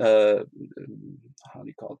different how do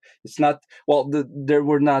you call it? It's not well. They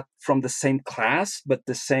were not from the same class, but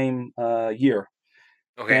the same year,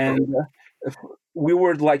 Okay. and we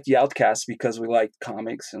were like the outcasts because we liked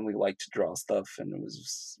comics and we liked to draw stuff, and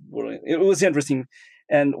it was interesting.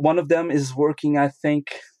 And one of them is working, I think,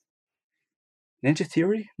 Ninja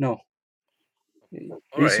Theory. No, he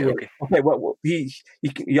All used to right. work. Okay. Okay, well,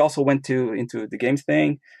 he also went to into the games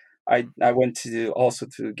thing. I went to also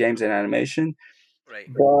to games and animation, Right.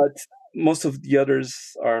 but most of the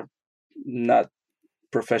others are not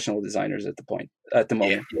professional designers at the Yeah.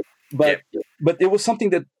 moment. Yeah. But it was something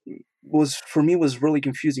that was for me was really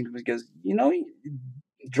confusing because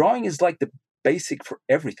drawing is like the basic for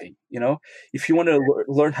everything. If you want to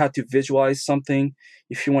learn how to visualize something,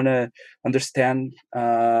 if you want to understand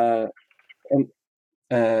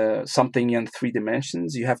something in 3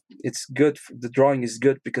 dimensions, it's good. The drawing is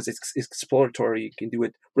good because it's exploratory. You can do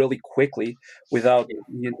it really quickly without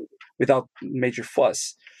major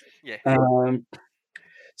fuss. Yeah. um,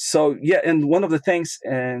 so yeah, and one of the things,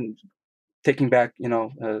 and taking back,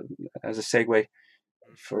 as a segue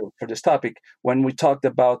for this topic, when we talked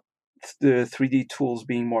about the 3D tools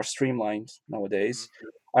being more streamlined nowadays,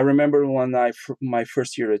 I remember when my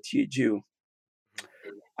first year at THU,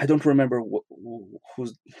 I don't remember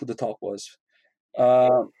who the talk was,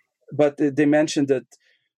 uh, but they mentioned that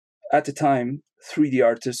at the time 3D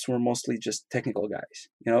artists were mostly just technical guys.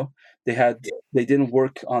 They had they didn't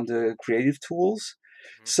work on the creative tools,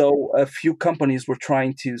 so a few companies were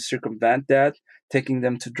trying to circumvent that, taking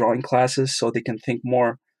them to drawing classes so they can think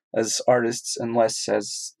more as artists and less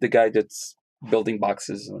as the guy that's building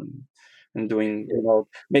boxes and doing,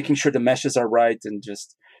 making sure the meshes are right and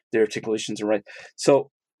just the articulations are right. So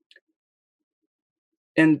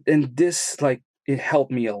and this, like, it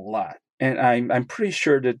helped me a lot, and I'm pretty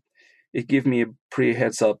sure that it gave me a pretty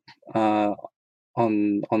heads up uh,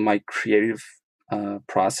 on my creative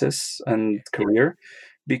process and career,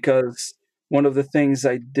 because one of the things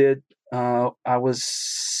I did, I was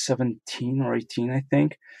 17 or 18, I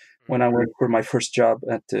think, when I went for my first job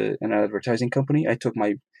at an advertising company. I took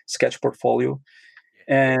my sketch portfolio,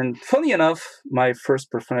 and funny enough, my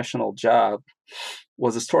first professional job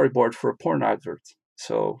was a storyboard for a porn advert.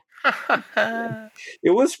 So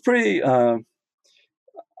it was pretty.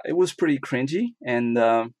 It was pretty cringy, and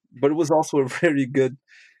but it was also a very good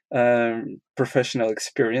professional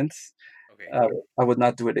experience. Okay. I would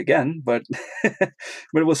not do it again, but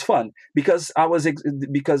but it was fun because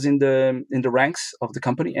because in the ranks of the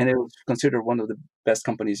company, and it was considered one of the best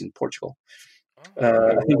companies in Portugal.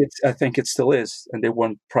 I think it still is, and they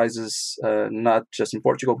won prizes not just in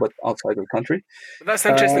Portugal but outside of the country. But that's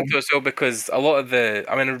interesting Um, though as well, because a lot of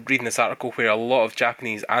I'm reading this article where a lot of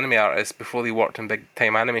Japanese anime artists, before they worked in big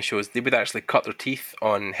time anime shows, they would actually cut their teeth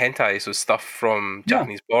on hentai, so stuff from yeah,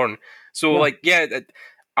 Japanese porn. So yeah, like, yeah,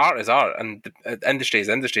 art is art, and industry is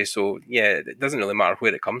industry. So yeah, it doesn't really matter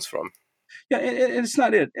where it comes from. yeah. It's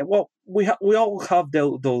not it. Well, we all have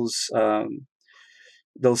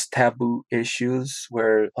those taboo issues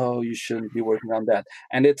where, oh, you shouldn't be working on that,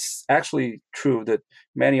 and it's actually true that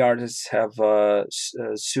many artists have a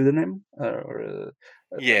pseudonym, or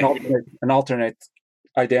Yeah, an alternate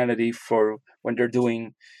identity for when they're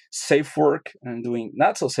doing safe work and doing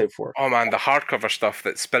not so safe work. Oh man, the hardcover stuff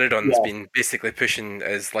that Spiridon's Yeah, been basically pushing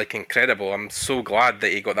is like incredible. I'm so glad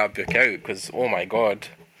that he got that book out because oh my god.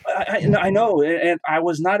 I know, and I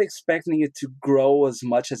was not expecting it to grow as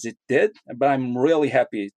much as it did, but I'm really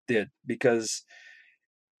happy it did because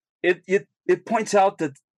it points out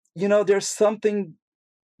that there's something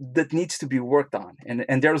that needs to be worked on,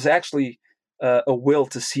 and there's actually a will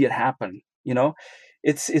to see it happen.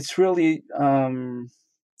 It's really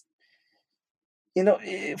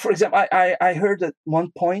for example, I heard at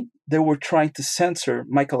one point they were trying to censor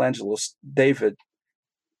Michelangelo's David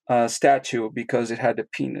statue because it had a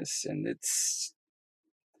penis, and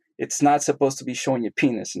it's not supposed to be showing a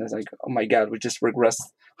penis, and it's like, oh my god, we just regressed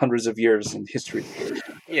hundreds of years in history.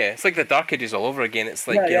 Yeah, it's like the Dark Ages all over again. It's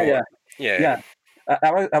Yeah, like, yeah, yeah, yeah. yeah.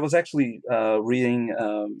 I was actually reading,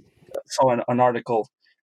 saw an article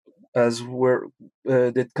as we're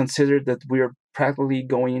that considered that we're practically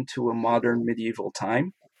going into a modern medieval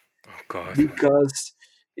time Oh god. because,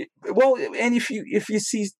 well, and if you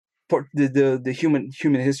see the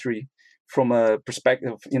human history from a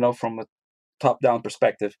perspective, from a top down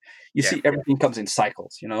perspective, you Yeah. see everything comes in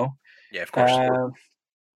cycles. Yeah, of course.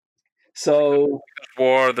 So There's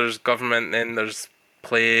war, there's government, then there's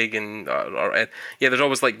plague, and yeah, there's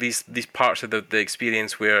always like these parts of the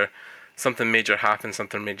experience where something major happens,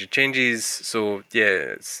 something major changes. So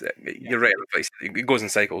yeah, you're right. Like, it goes in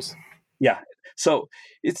cycles. yeah, so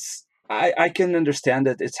I can understand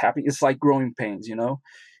that it's happening. It's like growing pains. Yeah.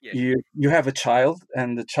 You have a child,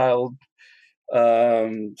 and the child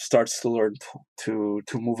starts to learn to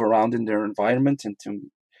move around in their environment and to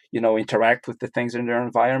interact with the things in their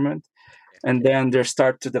environment, and then they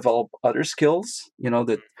start to develop other skills,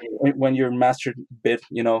 that when you're mastered a bit,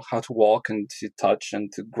 how to walk and to touch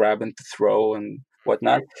and to grab and to throw and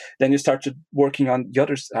whatnot, then you start to working on the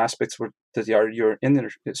other aspects that are your inner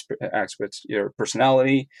aspects, your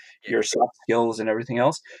personality, Yeah. your soft skills and everything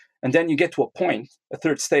else. And then you get to a point, a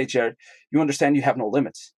third stage, where you understand you have no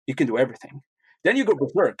limits, you can do everything. Then you go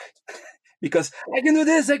berserk because I can do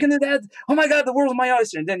this, I can do that, oh my god, the world's my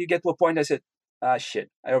oyster. And then you get to a point, I said, shit,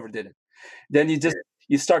 I overdid it. Then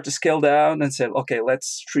you start to scale down and say, okay, let's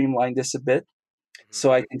streamline this a bit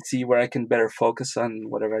so I can see where I can better focus on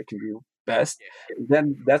whatever I can do best. Then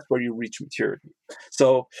that's where you reach maturity.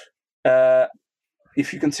 So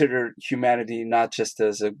if you consider humanity not just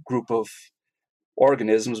as a group of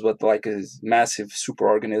organisms, but like a massive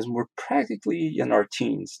superorganism, we're practically in our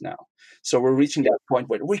teens now. So we're reaching that point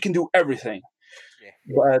where we can do everything. Yeah.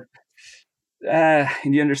 But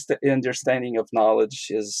the understanding of knowledge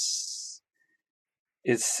is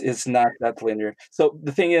not that linear. So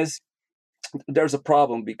the thing is, there's a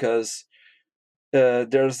problem because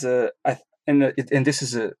there's and this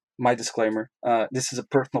is my disclaimer. This is a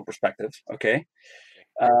personal perspective. Okay,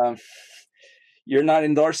 um, you're not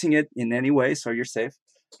endorsing it in any way, so you're safe.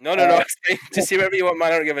 No. It's fine. To see whatever you want,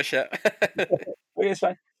 man. I don't give a shit. Okay, it's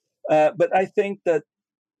fine. But I think that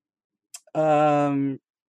um,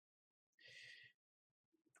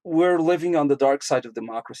 we're living on the dark side of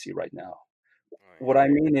democracy right now. What I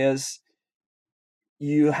mean is,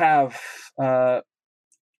 you have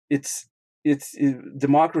it's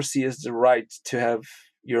democracy is the right to have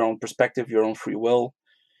your own perspective, your own free will,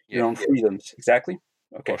 your own freedoms. Exactly.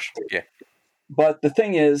 Okay. Yeah. But the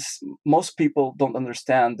thing is, most people don't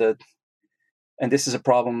understand that, and this is a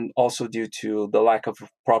problem also due to the lack of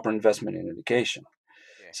proper investment in education.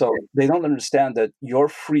 So they don't understand that your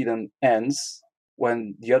freedom ends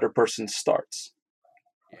when the other person starts.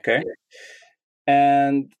 Okay.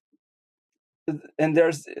 And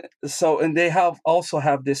there's and they also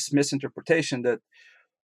have this misinterpretation that,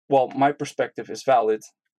 well, my perspective is valid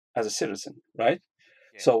as a citizen, right?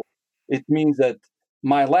 So it means that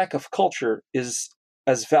my lack of culture is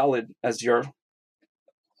as valid as your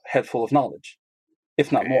head full of knowledge,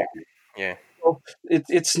 if not more. Yeah. So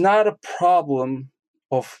it's not a problem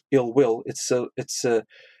of ill will. It's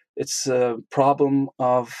a problem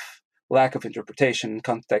of lack of interpretation and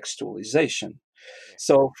contextualization.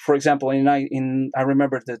 So, for example, I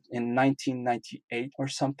remember that in 1998 or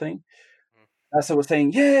something, NASA was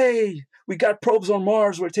saying, "Yay, we got probes on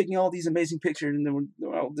Mars. We're taking all these amazing pictures and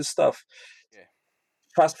all this stuff." Yeah.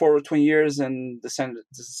 Fast forward 20 years, and the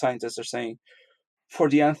scientists are saying, for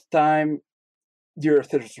the nth time, the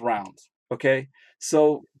Earth is round. Okay,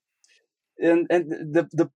 so and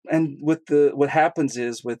with what happens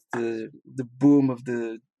is with the boom of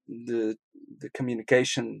the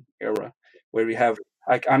communication era, where we have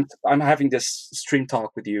like I'm having this stream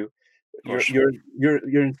talk with you. You're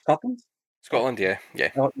in Scotland. Scotland, yeah.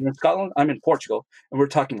 You're in Scotland. I'm in Portugal, and we're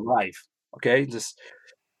talking live. Okay, just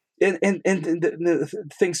and the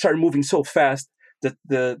things started moving so fast that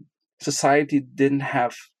the society didn't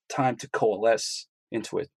have time to coalesce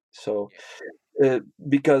into it. So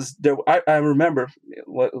because I remember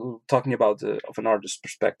talking about of an artist's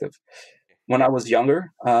perspective. When I was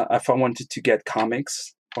younger, if I wanted to get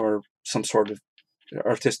comics or some sort of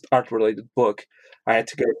art related book, I had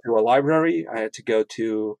to go to a library. I had to go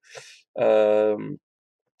to a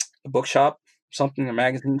bookshop, a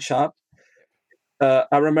magazine shop.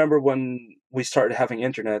 I remember when we started having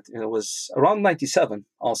internet, it was around 97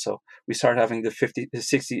 also. We started having the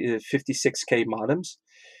 56K modems.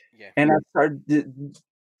 Yeah. And I started,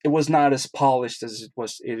 it was not as polished as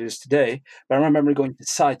it is today, but I remember going to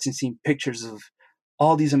sites and seeing pictures of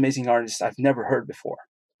all these amazing artists I've never heard before.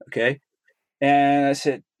 Okay. And I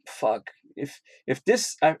said, fuck, if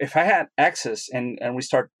I had access and we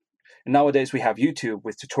start, and nowadays we have YouTube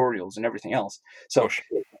with tutorials and everything else. So Gosh.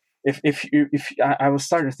 I was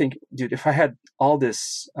starting to think, dude, if I had all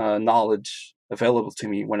this knowledge available to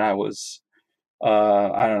me when I was,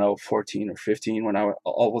 I don't know, 14 or 15, when I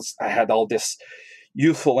had all this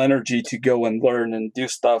youthful energy to go and learn and do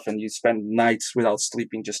stuff, and you spend nights without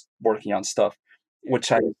sleeping just working on stuff, which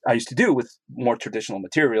I used to do with more traditional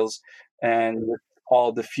materials and with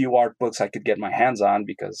all the few art books I could get my hands on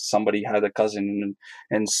because somebody had a cousin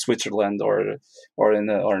in Switzerland or in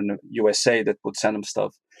the USA that would send them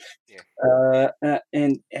stuff.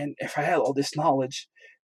 And if I had all this knowledge,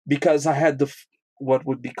 because I had what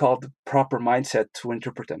would be called the proper mindset to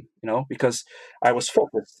interpret them, because I was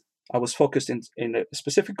focused. I was focused in a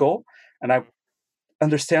specific goal, and I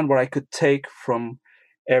understand what I could take from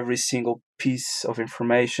every single piece of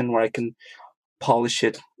information, where I can polish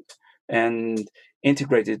it and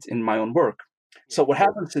integrate it in my own work. So what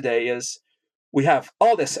happens today is we have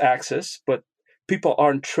all this access, but people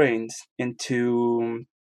aren't trained into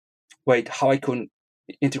how I can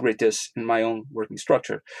integrate this in my own working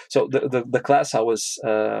structure. So the class I was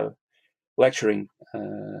lecturing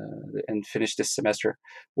and finished this semester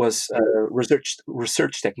was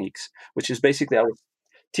research techniques, which is basically I was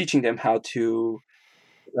teaching them how to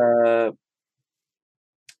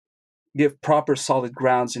give proper solid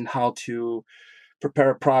grounds in how to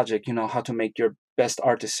prepare a project, how to make your best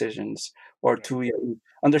art decisions, or to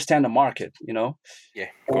understand the market, Yeah,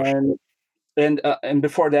 of course. And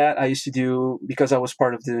before that, I used to do, because I was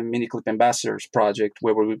part of the Miniclip Ambassadors project,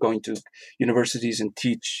 where we were going to universities and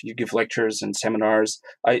teach. You give lectures and seminars.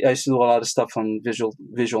 I used to do a lot of stuff on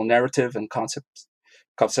visual narrative and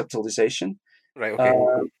conceptualization. Right. Okay.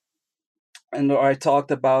 And I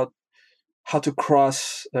talked about how to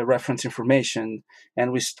cross reference information,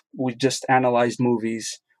 and we just analyzed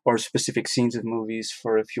movies or specific scenes of movies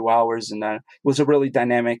for a few hours, and it was a really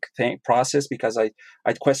dynamic process because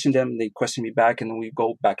I'd question them, they question me back, and we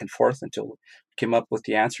go back and forth until we came up with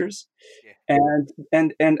the answers. And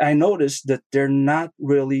I noticed that they're not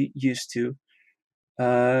really used to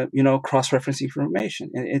cross-referencing information,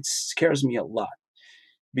 and it scares me a lot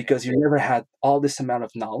because you never had all this amount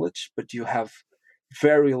of knowledge, but you have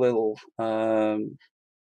very little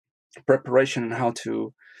preparation on how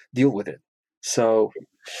to deal with it. So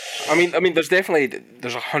I mean, there's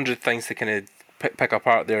 100 things to kind of pick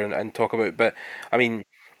apart there and talk about, but I mean,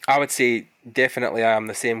 I would say definitely I am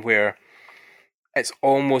the same, where it's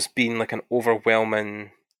almost been like an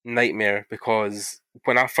overwhelming nightmare, because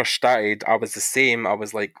when I first started, I was the same. I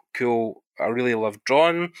was like, cool, I really love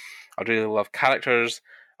drawing, I really love characters,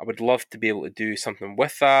 I would love to be able to do something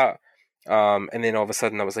with that. And then all of a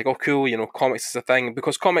sudden I was like, oh cool, comics is a thing,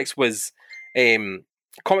 because comics was a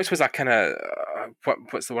kind of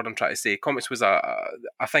what's the word I'm trying to say? Comics was a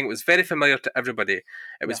thing. It was very familiar to everybody.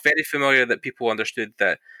 It was very familiar that people understood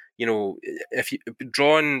that, if you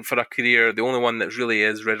drawn for a career, the only one that really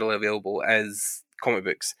is readily available is comic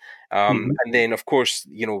books. And then of course,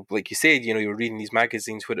 like you said, you were reading these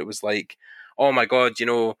magazines where it was like, oh my god,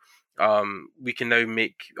 we can now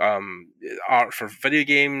make art for video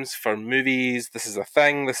games, for movies. This is a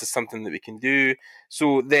thing. This is something that we can do.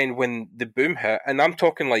 So then when the boom hit, and I'm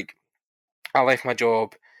talking like, I left my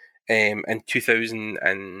job in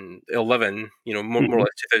 2011, more or less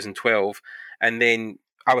 2012, and then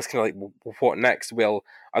I was kind of like, well, what next? Well,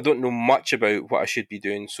 I don't know much about what I should be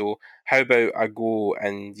doing, so how about I go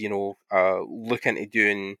and look into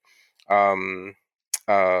doing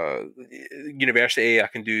uh, university. I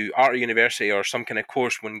can do art at university or some kind of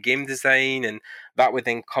course in game design, and that would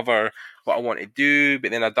then cover what I want to do.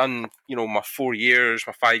 But then I've done, my 4 years,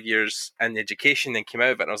 my 5 years in education, and came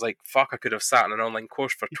out of it, and I was like, fuck, I could have sat in an online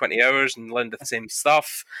course for 20 hours and learned the same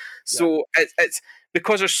stuff. So it's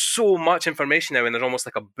because there's so much information now, and there's almost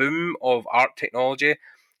like a boom of art technology.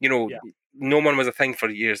 you know, Yeah. no one was a thing for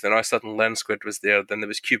years. Then all of a sudden, Learn Squid was there. Then there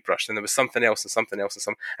was CubeBrush. Then there was something else and something else and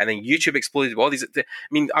something. And then YouTube exploded with all these. I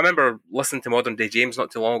mean, I remember listening to Modern Day James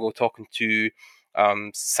not too long ago, talking to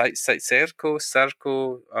Serco,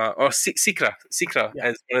 or Sikra Yeah.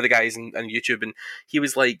 is one of the guys on YouTube, and he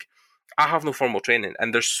was like, I have no formal training,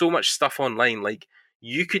 and there's so much stuff online. Like,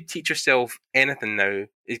 you could teach yourself anything now,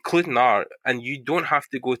 including art, and you don't have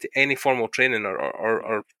to go to any formal training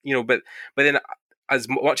or you know. But then, as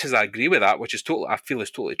much as I agree with that, which is totally, I feel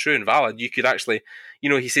is totally true and valid, you could actually, you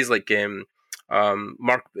know, he says like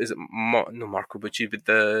Mark, is it no Marco Bucci, but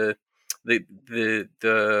the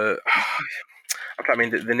I'm trying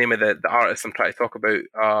to mean the name of the artist I'm trying to talk about.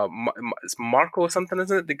 It's Marco or something,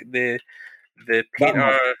 isn't it? The That painter.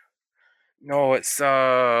 much. No, it's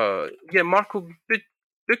Marco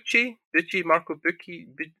Bucci, Marco Bucci.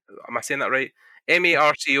 Am I saying that right?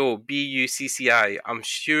 Marco Bucci. I'm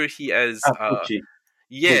sure he is. Gucci.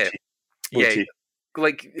 Yeah, Gucci. yeah. Gucci.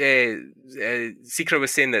 Like Secret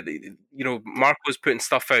was saying that, you know, Marco's putting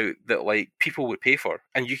stuff out that like people would pay for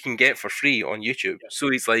and you can get for free on YouTube. Yeah. So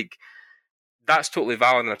he's like, that's totally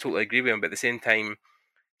valid and I totally agree with him. But at the same time,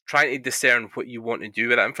 trying to discern what you want to do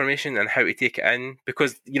with that information and how to take it in,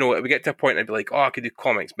 because, you know, we get to a point I'd be like, oh, I could do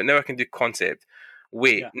comics, but now I can do concept.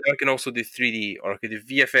 Wait, Yeah. now I can also do 3D, or I could do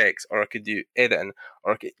VFX, or I could do editing,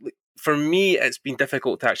 or I could, for me, it's been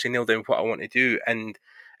difficult to actually nail down what I want to do, and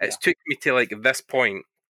it's took me to like this point,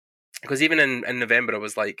 because even in November I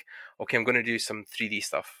was like, okay, I'm going to do some 3D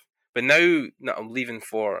stuff, but now that I'm leaving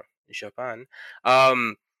for Japan,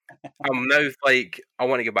 I'm now like, I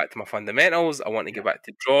want to get back to my fundamentals. I want to get back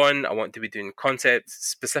to drawing. I want to be doing concepts,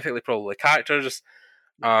 specifically probably characters.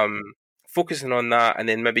 Um, Focusing on that, and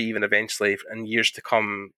then maybe even eventually in years to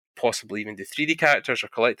come, possibly even do 3D characters or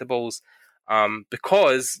collectibles.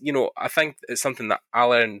 Because, you know, I think it's something that I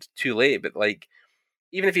learned too late. But like,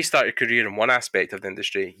 even if you start your career in one aspect of the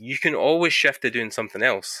industry, you can always shift to doing something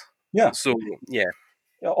else. Yeah. So yeah,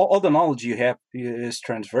 All the knowledge you have is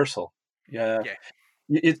transversal. Yeah. yeah,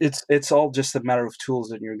 It's all just a matter of tools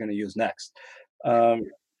that you're going to use next. yeah, Um,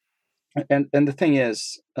 and the thing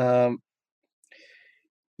is,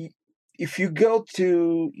 if you go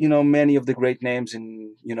to many of the great names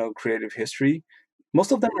in creative history,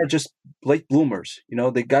 most of them are just late bloomers.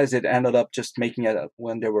 The guys that ended up just making it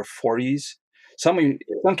when they were 40s. In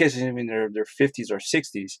some cases even their 50s or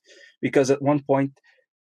 60s, because at one point,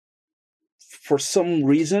 for some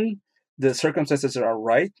reason, the circumstances are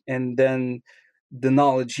right, and then the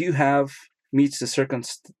knowledge you have meets the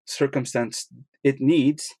circumstance it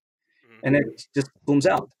needs, and it just blooms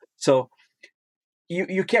out. So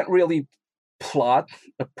you can't really plot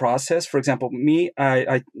a process. For example, me,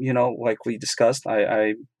 I like we discussed,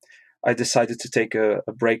 I decided to take a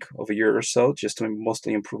break of a year or so just to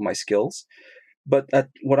mostly improve my skills. But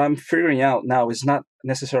what I'm figuring out now is not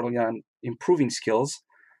necessarily on improving skills.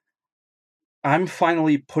 I'm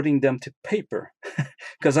finally putting them to paper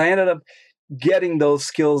because I ended up getting those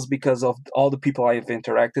skills because of all the people I've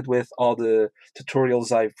interacted with, all the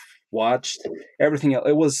tutorials I've watched, everything else.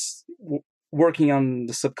 It was working on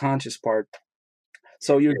the subconscious part.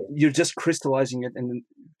 So you're just crystallizing it and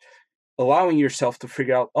allowing yourself to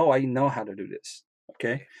figure out, oh, I know how to do this.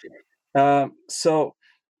 Okay. So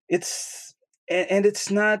it's, and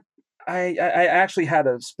it's not, I actually had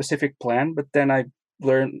a specific plan, but then I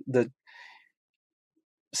learned that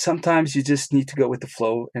sometimes you just need to go with the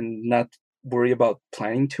flow and not worry about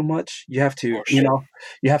planning too much. You have to,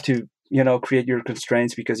 create your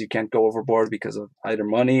constraints, because you can't go overboard because of either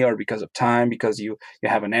money or because of time, because you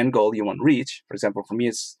have an end goal you want to reach. For example, for me,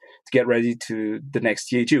 it's to get ready to the next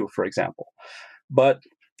THU, for example. But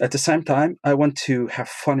at the same time, I want to have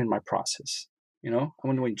fun in my process. I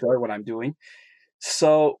want to enjoy what I'm doing.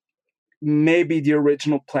 So maybe the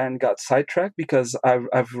original plan got sidetracked because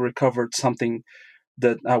I've recovered something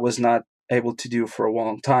that I was not able to do for a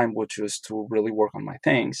long time, which was to really work on my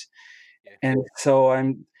things. And so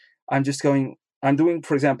I'm just going. I'm doing,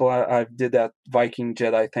 for example, I did that Viking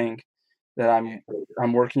Jedi thing that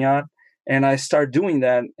I'm working on, and I started doing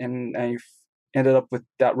that, and I ended up with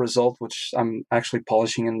that result, which I'm actually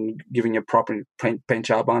polishing and giving a proper paint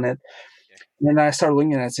job on it. And then I started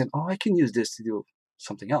looking at it and I said, oh, I can use this to do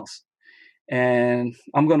something else. And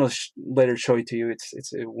I'm gonna later show it to you.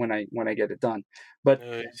 It's when I get it done. But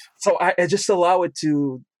so I just allow it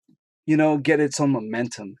to get its own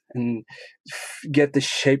momentum and get the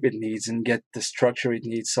shape it needs and get the structure it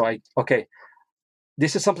needs. So okay,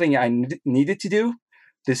 this is something I needed to do.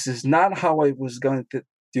 This is not how I was going to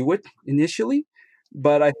do it initially,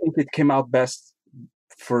 but I think it came out best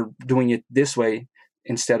for doing it this way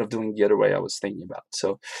instead of doing the other way I was thinking about.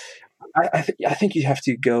 So I think you have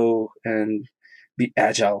to go and be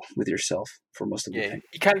agile with yourself for most of the Yeah, thing.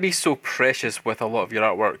 you can't be so precious with a lot of your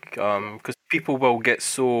artwork, because people will get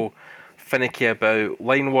so finicky about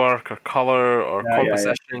line work or color or Yeah.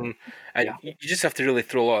 composition, and Yeah. you just have to really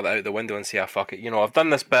throw a lot of that out the window and say, "Ah, fuck it." I've done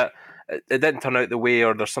this bit, it didn't turn out the way,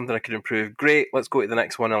 or there's something I could improve. Great, let's go to the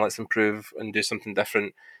next one and let's improve and do something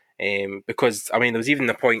different. Because I mean, there was even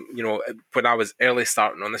the point, when I was early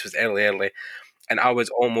starting on this, was early, and I was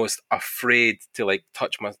almost afraid to like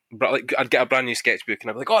touch but like I'd get a brand new sketchbook and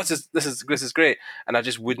I'd be like, oh, this is great, and I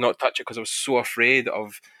just would not touch it because I was so afraid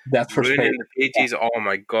of That first page. ruining the pages. Oh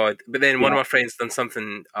my god! But then one Yeah. of my friends done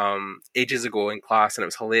something ages ago in class, and it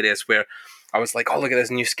was hilarious. Where I was like, oh, look at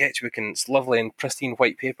this new sketchbook, and it's lovely and pristine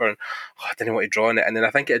white paper, and I didn't want to draw on it. And then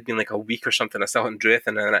I think it had been like a week or something. I still hadn't drew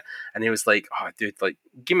anything in it, and he was like, oh, dude, like,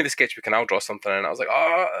 give me the sketchbook and I'll draw something. And I was like,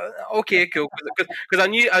 oh, okay, cool, because I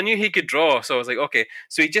knew he could draw, so I was like, okay.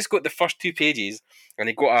 So he just got the first 2 pages, and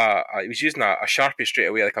he got he was using a Sharpie straight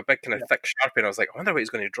away, like a big kind of Yeah. thick Sharpie. And I was like, I wonder what he's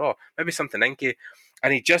going to draw. Maybe something inky.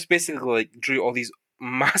 And he just basically like drew all these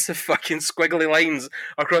massive fucking squiggly lines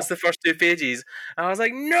across the first 2 pages. And I was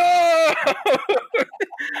like, no!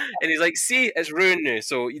 And he's like, see, it's ruined now,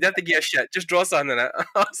 so you don't have to give a shit. Just draw something in it.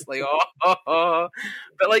 I was like, oh.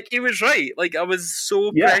 But like, he was right. Like, I was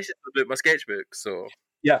so Yeah. precious about my sketchbook. So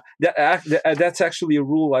Yeah. That's actually a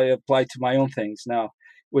rule I apply to my own things now,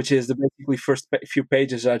 which is the basically first few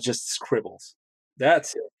pages are just scribbles.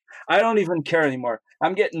 That's it. I don't even care anymore.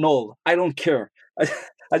 I'm getting old. I don't care.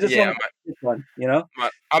 I just yeah, want to get one, you know?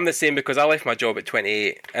 I'm the same because I left my job at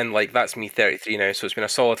 28, and like that's me 33 now, so it's been a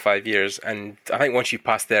solid 5 years. And I think once you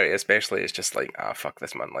pass 30, especially, it's just like, fuck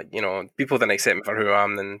this, man. Like, people didn't accept me for who I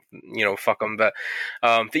am, then fuck them. But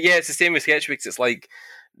yeah, it's the same with sketchbooks. It's like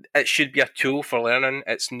it should be a tool for learning.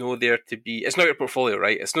 It's no there to be. It's not your portfolio,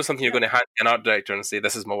 right? It's not something you're going to hand to an art director and say,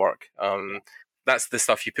 "This is my work." That's the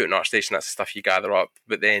stuff you put in ArtStation. That's the stuff you gather up.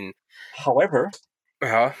 But then, However,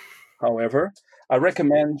 uh However, I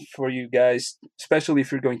recommend for you guys, especially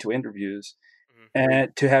if you're going to interviews,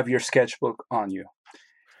 and to have your sketchbook on you.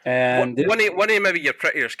 And this, one of maybe your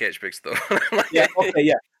prettier sketchbooks though. yeah, okay,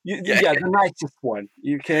 yeah, Yeah, yeah, the nicest one.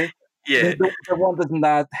 Okay, yeah. the one does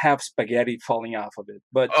not have spaghetti falling off of it.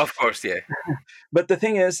 Of course, yeah. But the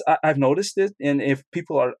thing is, I've noticed it, and if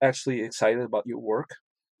people are actually excited about your work,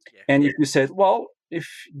 Yeah. and if you said, well, if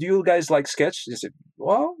do you guys like sketch? They said,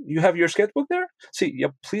 well, you have your sketchbook there? See, yeah,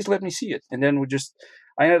 please let me see it. And then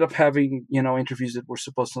I ended up having, interviews that were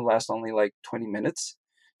supposed to last only like 20 minutes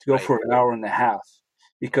to go Right. for an hour and a half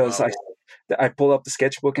because Wow. I pulled up the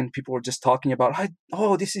sketchbook and people were just talking about,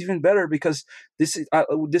 oh, this is even better because this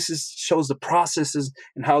is shows the processes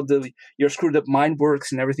and how your screwed up mind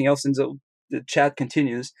works and everything else. And so the chat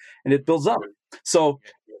continues and it builds up. So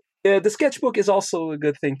the sketchbook is also a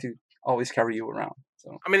good thing to always carry you around.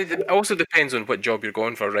 So I mean, it also depends on what job you're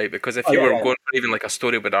going for, right? Because if oh, you yeah, were yeah, going for even like a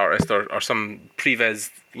storyboard artist or some previs,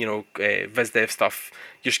 viz dev stuff,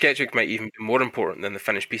 your sketchbook might even be more important than the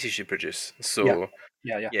finished pieces you produce. So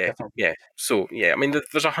yeah, yeah, definitely. yeah. So yeah, I mean,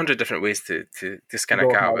 there's 100 different ways to skin a Go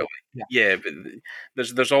cat. about Well, it. Yeah. yeah, but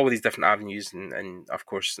there's all these different avenues, and of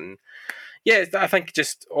course, and yeah, I think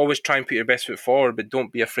just always try and put your best foot forward, but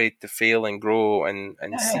don't be afraid to fail and grow and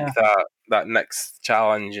seek Yeah. that next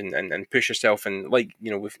challenge and push yourself. And like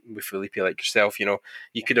with Felipe, like yourself, you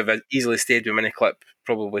could have easily stayed with Miniclip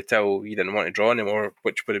probably till you didn't want to draw anymore,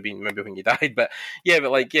 which would have been maybe when you died. But yeah,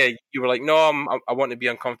 you were like, no, I want to be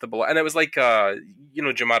uncomfortable, and it was like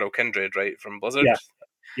Jamaro Kindred, right, from Blizzard.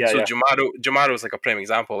 Yeah. So Jamaro is like a prime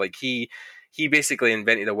example. Like he basically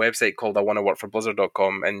invented a website called I Want to Work for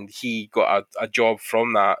Blizzard.com, and he got a job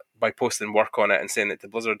from that by posting work on it and sending it to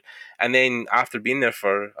Blizzard. And then after being there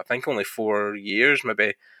for I think only 4 years,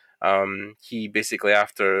 maybe, he basically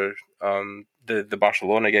after the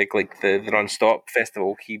Barcelona gig, like the Non-Stop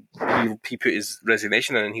festival, he put his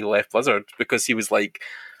resignation in and he left Blizzard because he was like,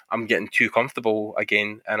 I'm getting too comfortable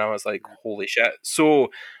again. And I was like, holy shit. So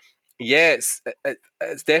yeah,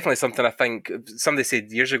 it's definitely something. I think somebody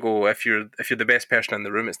said years ago, if you're the best person in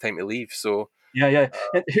the room, it's time to leave. So Yeah.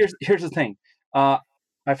 And here's the thing.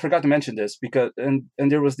 I forgot to mention this because and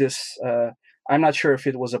there was this. I'm not sure if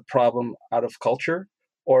it was a problem out of culture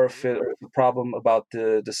or if it was a problem about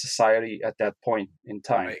the society at that point in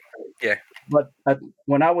time. right, yeah, But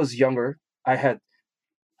when I was younger, I had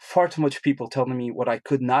far too much people telling me what I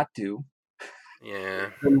could not do yeah,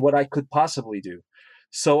 and what I could possibly do.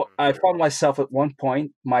 So I found myself at one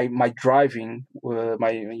point, my driving, my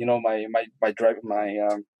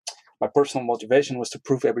personal motivation was to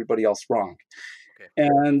prove everybody else wrong. okay,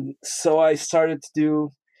 And so I started to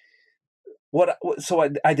do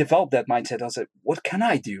I developed that mindset. I was like, what can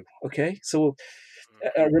I do? Okay, so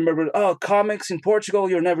I remember, oh, comics in Portugal,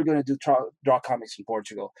 you're never going to draw comics in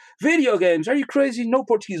Portugal. Video games, are you crazy? No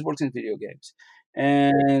Portuguese works in video games.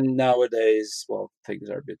 And nowadays, well, things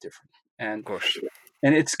are a bit different, Of course.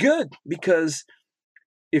 and it's good because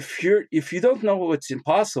if you don't know what's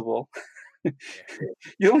impossible, Yeah.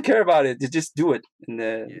 you don't care about it. You just do it,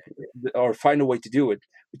 Yeah. or find a way to do it,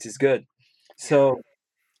 which is good. Yeah. So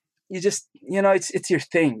you just, it's your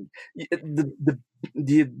thing.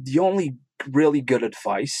 The only really good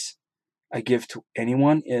advice I give to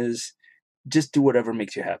anyone is just do whatever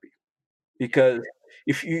makes you happy. Because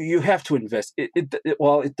if you have to invest,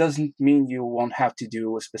 well, it doesn't mean you won't have to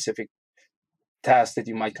do a specific task that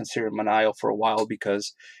you might consider maniacal for a while,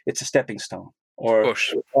 because it's a stepping stone. Of Or,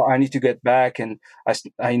 course. I need to get back, and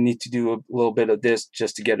I need to do a little bit of this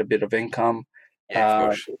just to get a bit of income. Yeah, of Uh,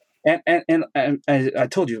 course. and I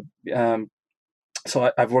told you,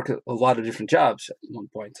 so I've worked a lot of different jobs at one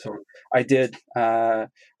point. So I did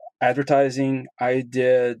advertising, I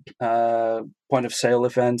did point of sale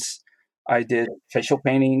events, I did facial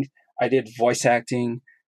painting, I did voice acting,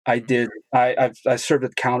 I served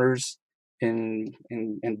at counters in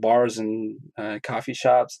bars and coffee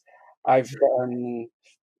shops. I've done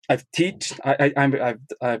I've teach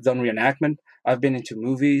I've done reenactment. I've been into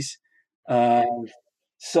movies. Um,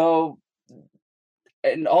 so,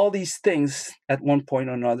 and all these things at one point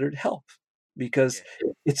or another help, because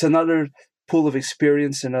Yeah. it's another pool of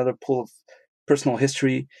experience, another pool of personal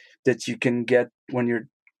history that you can get when you're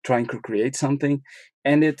trying to create something.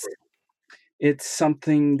 And it's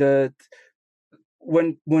something that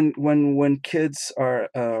when kids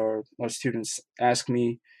or students ask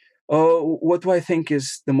me, oh, what do I think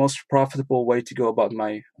is the most profitable way to go about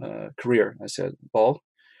my career, I said, well,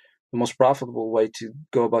 the most profitable way to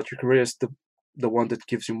go about your career is the one that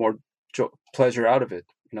gives you more pleasure out of it,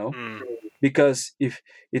 Mm. because if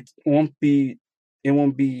it won't be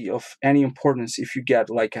of any importance if you get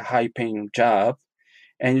like a high paying job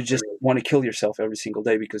and you just want to kill yourself every single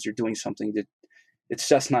day because you're doing something that it's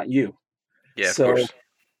just not you. Yeah, of So course.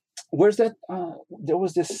 where's that there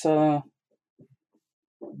was this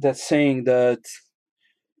that saying that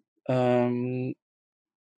um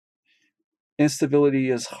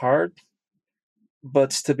instability is hard,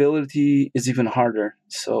 but stability is even harder.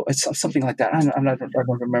 So it's something like that. I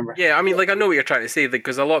don't remember. Yeah, I mean, like I know what you're trying to say,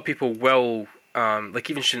 because a lot of people will, like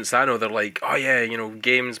even students I know, they're like, oh yeah,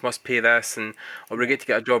 games must pay this, and or we get to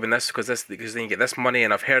get a job in this because then you get this money,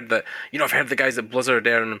 and I've heard that, I've heard the guys at Blizzard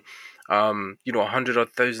earn,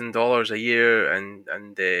 $100,000 a year, and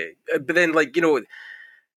but then like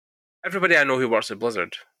everybody I know who works at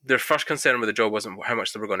Blizzard, their first concern with the job wasn't how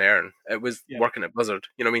much they were going to earn. It was Yeah. working at Blizzard.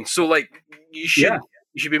 You know what I mean? So like you should Yeah.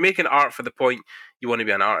 you should be making art for the point you want to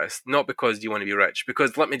be an artist, not because you want to be rich.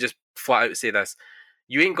 Because let me just flat out say this: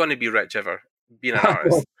 you ain't going to be rich ever being an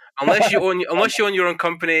artist. Unless you own your own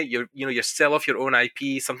company, you sell off your own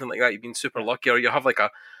IP, something like that. You've been super lucky, or you have like an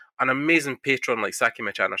amazing patron like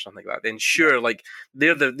Sakima-chan or something like that. Then sure, like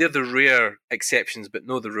they're the rare exceptions, but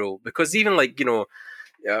no the rule. Because even like the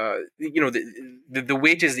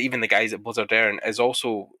wages that even the guys at Blizzard earn is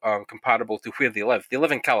also comparable to where they live. They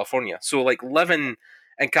live in California, so like living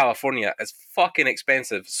in California is fucking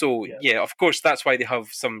expensive. So yeah, of course that's why they have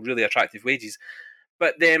some really attractive wages.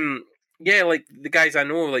 But then yeah, like the guys I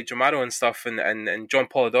know, like Jomaro and stuff, and John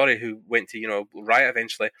Polidori, who went to Riot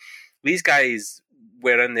eventually. These guys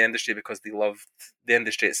were in the industry because they loved the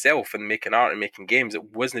industry itself and making art and making games.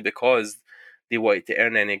 It wasn't because they wanted to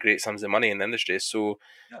earn any great sums of money in the industry. So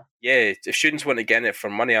yeah, if students want to get in it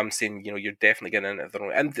for money, I'm saying you're definitely getting in it.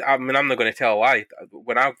 And I mean, I'm not going to tell a lie.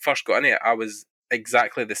 When I first got in it, I was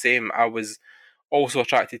exactly the same. I was also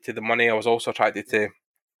attracted to the money. I was also attracted to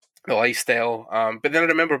the lifestyle. But then I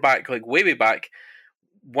remember back, like way back,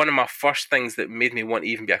 one of my first things that made me want to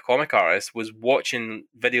even be a comic artist was watching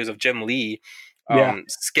videos of Jim Lee Yeah.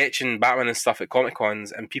 sketching Batman and stuff at Comic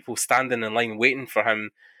Cons, and people standing in line waiting for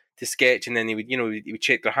him to sketch, and then he would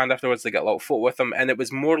shake their hand afterwards to get a little photo with him, and it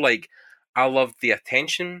was more like I loved the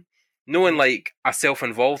attention, no in like a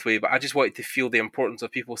self-involved way, but I just wanted to feel the importance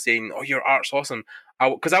of people saying, "Oh, your art's awesome."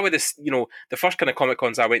 Because I would have, the first kind of Comic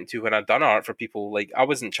Cons I went to when I'd done art for people, like I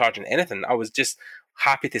wasn't charging anything. I was just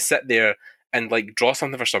happy to sit there and like draw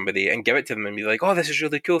something for somebody and give it to them and be like, "Oh, this is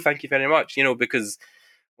really cool, thank you very much," because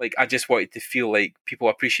like I just wanted to feel like people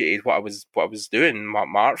appreciated what I was doing, my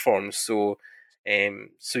art forms. So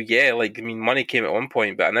yeah, like I mean, money came at one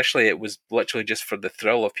point, but initially it was literally just for the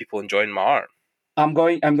thrill of people enjoying my art. I'm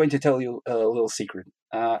going to tell you a little secret.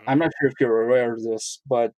 I'm not sure if you're aware of this,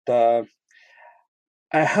 but I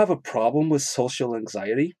have a problem with social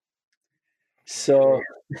anxiety. Yeah. So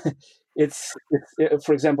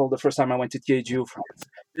for example, the first time I went to THU,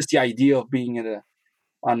 just the idea of being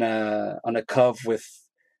on a cove with,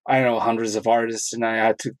 I don't know, hundreds of artists, and I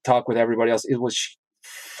had to talk with everybody else. It was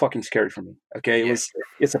fucking scary for me. Okay, Yeah.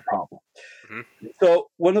 it's a problem. Hmm. So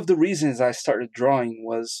one of the reasons I started drawing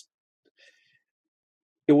was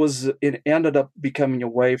it ended up becoming a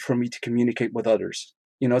way for me to communicate with others.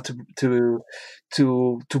 You know,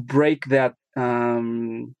 to break that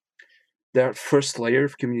first layer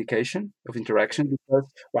of communication, of Yeah. interaction.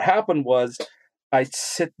 Because what happened was, I'd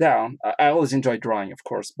sit down. I always enjoyed drawing, of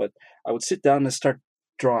course, but I would sit down and start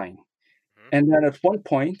drawing. Hmm. And then at one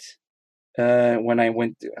point, when I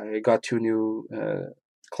got to a new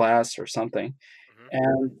class or something,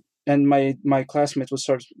 Hmm. and my classmates would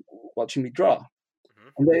start watching me draw, Hmm.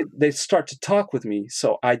 and they start to talk with me.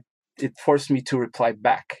 So it forced me to reply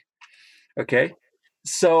back. Yeah. Okay,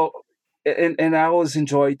 so and I always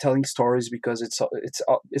enjoy telling stories because it's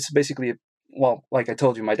basically, well, like I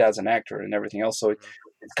told you, my dad's an actor and everything else, so Hmm.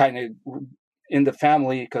 it's kind of in the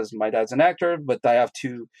family because my dad's an actor, but I have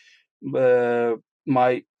two uh,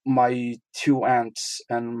 my two aunts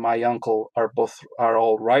and my uncle are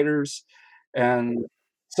all writers, and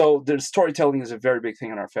so the storytelling is a very big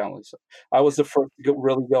thing in our family. So I was Yeah. the first to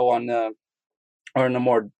really go on a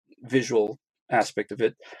more visual aspect of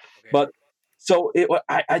it, Okay. but so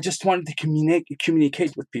I just wanted to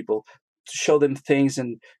communicate with people, to show them things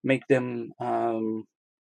and make them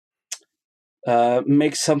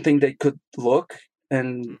make something they could look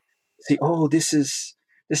and Hmm. see. Oh, this is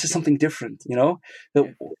something different, you know. Yeah.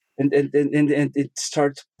 The- and it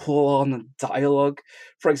starts to pull on a dialogue.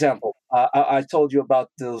 For Hmm. example, I told you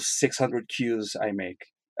about those 600 cues I made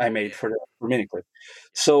Yeah. for Miniclip. Yeah.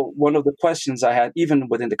 So one of the questions I had, even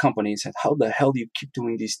within the company, is, how the hell do you keep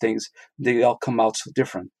doing these things? They all come out so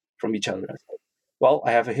different from each other. Hmm. I said, well,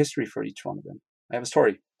 I have a history for each one of them. I have a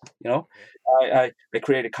story, you know. Okay. I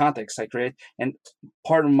create a context. And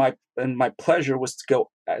part of my pleasure was to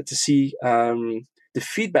go to see the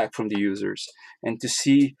feedback from the users, and to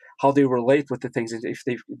see how they relate with the things, and if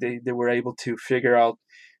they were able to figure out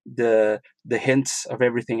the hints of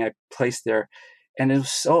everything I placed there. And it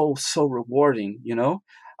was so rewarding, you know.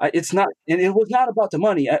 It's not, and it was not about the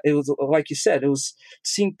money. It was, like you said, it was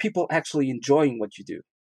seeing people actually enjoying what you do,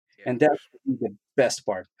 Yeah. Of and that's course. the best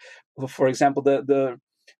part. For example, the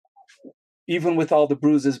even with all the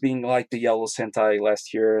bruises being like the yellow Sentai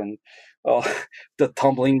last year, and all the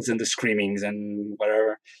tumblings and the screamings and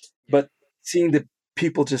whatever, Yeah. but seeing the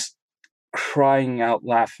people just crying out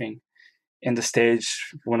laughing in the stage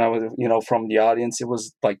when I was, from the audience, it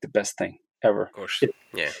was like the best thing ever. Of course. It,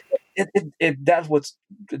 Yeah.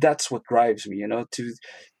 that's what drives me,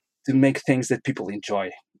 to make things that people enjoy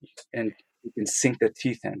and Yeah. you can sink their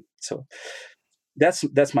teeth in. So that's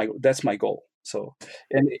my goal. So,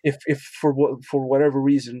 and if for whatever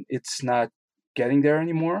reason it's not getting there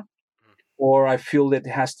anymore, Mhm. or I feel that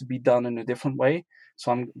it has to be done in a different way,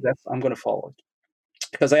 so I'm going to follow it,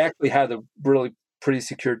 because I Yeah. actually had a really pretty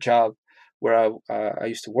secure job where I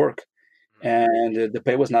used to work, Mhm. and the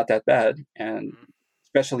pay was not that bad, and Mhm.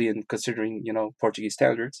 especially in considering Portuguese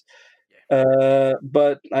standards. Yeah.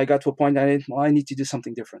 But I got to a point that I need to do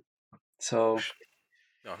something different. Of So course.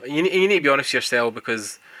 No, you need to be honest with yourself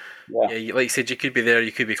because yeah, yeah, like you said, you could be there,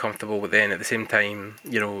 you could be comfortable, but then at the same time,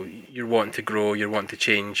 you're wanting to grow, you're wanting to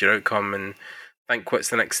change your outcome, and think what's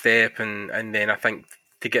the next step, and then I think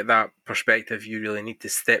to get that perspective, you really need to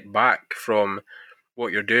step back from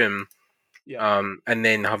what you're doing, yeah, and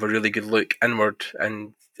then have a really good look inward.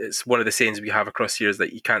 And it's one of the sayings we have across here is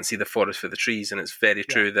that you can't see the forest for the trees, and it's very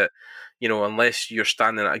yeah, true that unless you're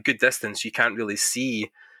standing at a good distance, you can't really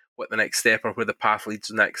see what the next step or where the path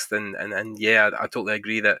leads next. And yeah, I totally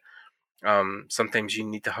agree that sometimes you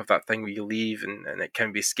need to have that thing where you leave, and it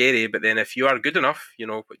can be scary. But then if you are good enough,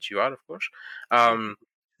 which you are, of course, um,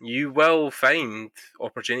 you will find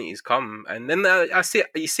opportunities come. And then I say,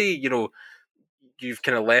 you say, you've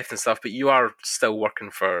kind of left and stuff, but you are still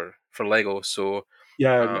working for Lego. So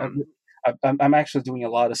yeah. um, I'm actually doing a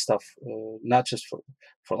lot of stuff, not just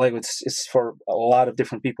for Lego. It's for a lot of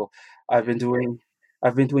different people. I've yeah. been doing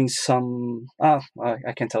I've been doing some. I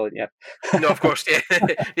can't tell it yet. No, of course, yeah.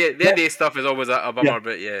 The Yeah, NDA stuff is always a yeah, bummer,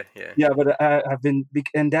 but yeah, yeah, yeah. But I've been,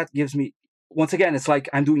 and that gives me, once again, it's like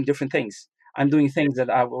I'm doing different things. I'm yeah, doing things that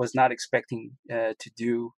I was not expecting to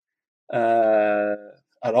do uh,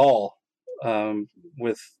 at all. Um,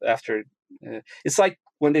 with after, it's like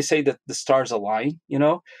when they say that the stars align. The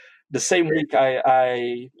yeah, same week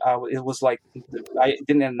it was like I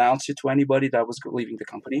didn't announce it to anybody that I was leaving the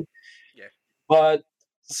company, yeah. but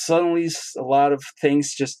suddenly a lot of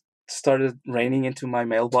things just started raining into my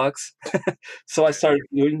mailbox. So I started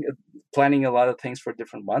planning a lot of things for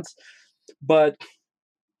different months, but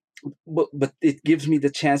it gives me the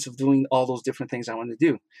chance of doing all those different things I want to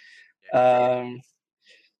do.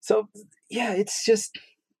 So yeah, it's just,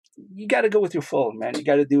 you got to go with your flow, man. You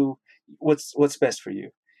got to do what's best for you.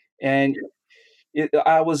 And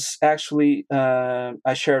I was actually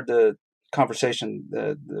I shared the conversation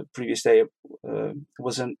the previous day. It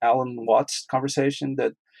was an Alan Watts conversation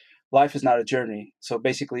that life is not a journey. So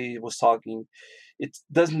basically, it was talking. It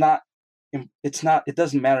doesn't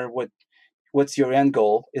matter what's your end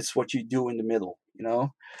goal. It's what you do in the middle.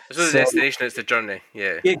 So the destination is the journey.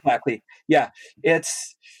 Yeah. Exactly. Yeah.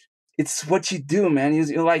 It's what you do, man.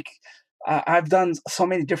 You're like, I've done so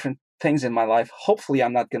many different things in my life. Hopefully,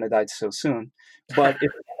 I'm not going to die so soon. But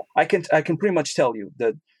if I can pretty much tell you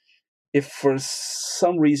that if for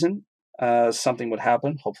some reason something would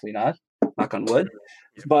happen, hopefully not, knock on wood.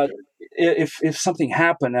 But if something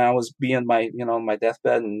happened and I was being my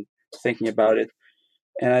deathbed and thinking about it,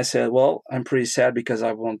 and I said, well, I'm pretty sad because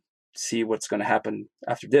I won't see what's going to happen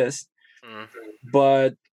after this.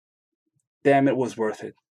 But damn, it was worth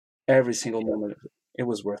it. Every single moment of it. It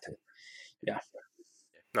was worth it. Yeah.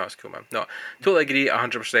 No, it's cool, man. No, totally agree,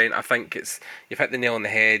 100%. I think you've hit the nail on the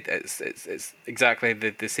head. It's exactly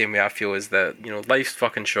the same way I feel. Is that life's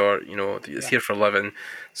fucking short. It's here for living,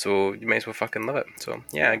 so you might as well fucking live it. So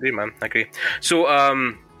yeah, I agree, man. I agree. So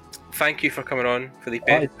thank you for coming on, Felipe.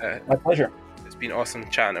 My pleasure. It's been awesome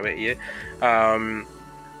chatting about you.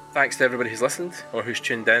 Thanks to everybody who's listened or who's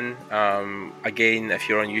tuned in. Again, if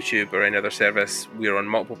you're on YouTube or any other service, we're on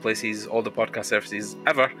multiple places, all the podcast services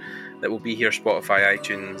ever that will be here: Spotify,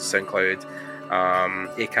 iTunes, SoundCloud,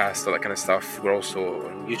 Acast, all that kind of stuff. We're also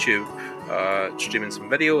on YouTube, streaming some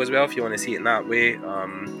video as well if you want to see it in that way.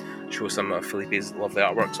 Show some of Felipe's lovely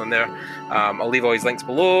artworks on there. I'll leave all his links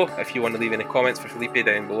below. If you want to leave any comments for Felipe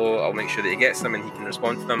down below, I'll make sure that he gets them and he can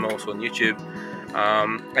respond to them also on YouTube.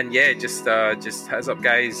 And yeah, just heads up,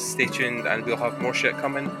 guys, stay tuned and we'll have more shit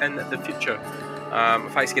coming in the future.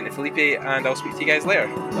 Thanks again to Felipe, and I'll speak to you guys later.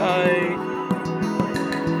 Bye.